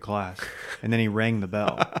Rogan for the class. And then he rang the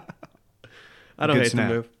bell. I don't Good hate snap.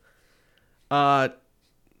 the move.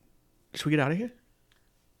 Should we get out of here?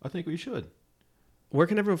 I think we should. Where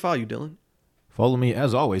can everyone follow you, Dylan? Follow me,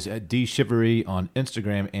 as always, at DShivery on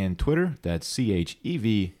Instagram and Twitter. That's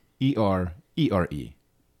CheverEre.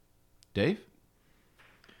 Dave?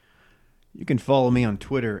 You can follow me on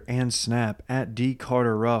Twitter and Snap at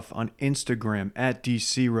DCarterRuff, on Instagram at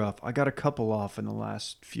DCRuff. I got a couple off in the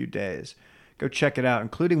last few days. Go check it out,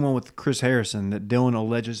 including one with Chris Harrison that Dylan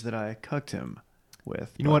alleges that I cucked him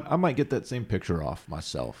with. You know what? I might get that same picture off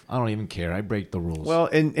myself. I don't even care. I break the rules. Well,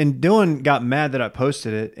 and Dylan got mad that I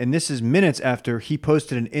posted it, and this is minutes after he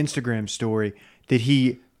posted an Instagram story that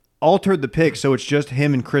he altered the pic so it's just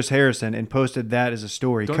him and Chris Harrison and posted that as a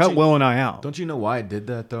story. Don't Cut you- Will and I out. don't you know why I did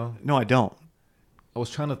that, though? No, I don't. I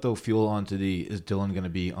was trying to throw fuel onto is Dylan going to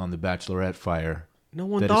be on the Bachelorette fire? No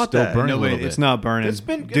one That is thought still that. burning. No, a little it's bit. not burning. It's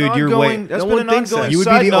been Dude, you're ongoing. way. That's No been one an thinks that. ongoing You would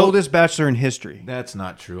side be the note. oldest bachelor in history. That's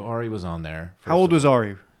not true. Ari was on there. How old was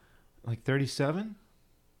Ari? Like 37?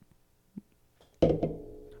 How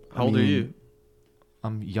old are mean- you?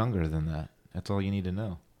 I'm younger than that. That's all you need to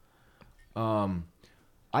know.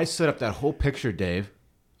 I set up that whole picture, Dave.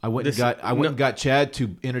 I went and got Chad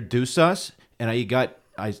to introduce us, and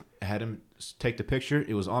I had him take the picture.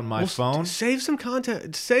 It was on my Well, phone. Save some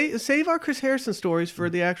content. Save our Chris Harrison stories for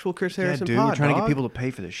the actual Chris Yeah, Harrison dude, pod, we're trying to dog. get people to pay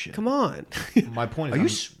for this shit. Come on. My point Are you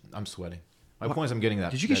is, I'm sweating. My point is, I'm getting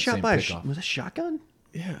that. Did you get that shot same by pick off. was that shotgun?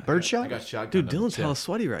 Yeah. Bird shot? I got shotgun. Dude, to the Dylan's hella chest.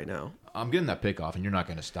 sweaty right now. I'm getting that pick off, and you're not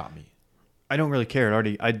going to stop me. I don't really care.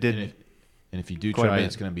 I did. And if you do Quite a try, bit.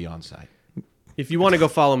 it's going to be on site. If you want to go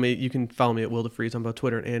follow me, you can follow me at Will DeFreeze on both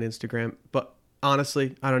Twitter and Instagram. But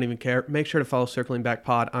honestly, I don't even care. Make sure to follow Circling Back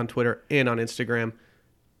Pod on Twitter and on Instagram.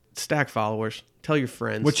 Stack followers. Tell your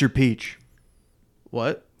friends. What's your peach?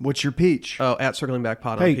 What? What's your peach? Oh, at Circling Back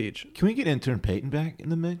Pod on Hey, Peach. can we get intern Peyton back in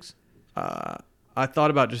the mix? I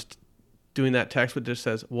thought about just doing that text that just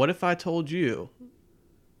says, "What if I told you?"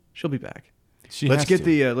 She'll be back. She let's has get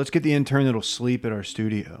to. let's get the intern that'll sleep at our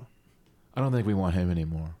studio. I don't think we want him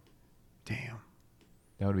anymore. Damn.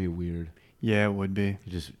 That would be weird. Yeah, it would be.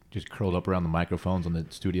 He just curled up around the microphones on the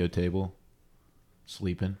studio table,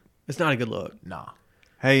 sleeping. It's not a good look. Nah.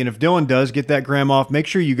 Hey, and if Dylan does get that gram off, make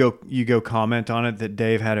sure you go comment on it that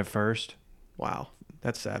Dave had it first. Wow,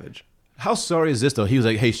 that's savage. How sorry is this though? He was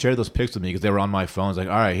like, "Hey, share those pics with me," because they were on my phone. I was like,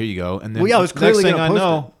 "All right, here you go." And then Well, yeah, I was next clearly thing gonna I post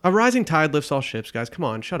know, A rising tide lifts all ships, guys. Come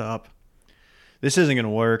on, shut up. This isn't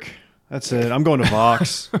gonna work. That's it. I'm going to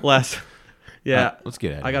Vox. Les. Yeah. let's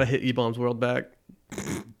get at it. I got to hit E-Bomb's World back.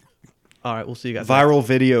 All right, we'll see you guys. Viral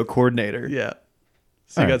video coordinator. Yeah.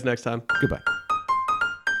 See All you right. guys next time. Goodbye.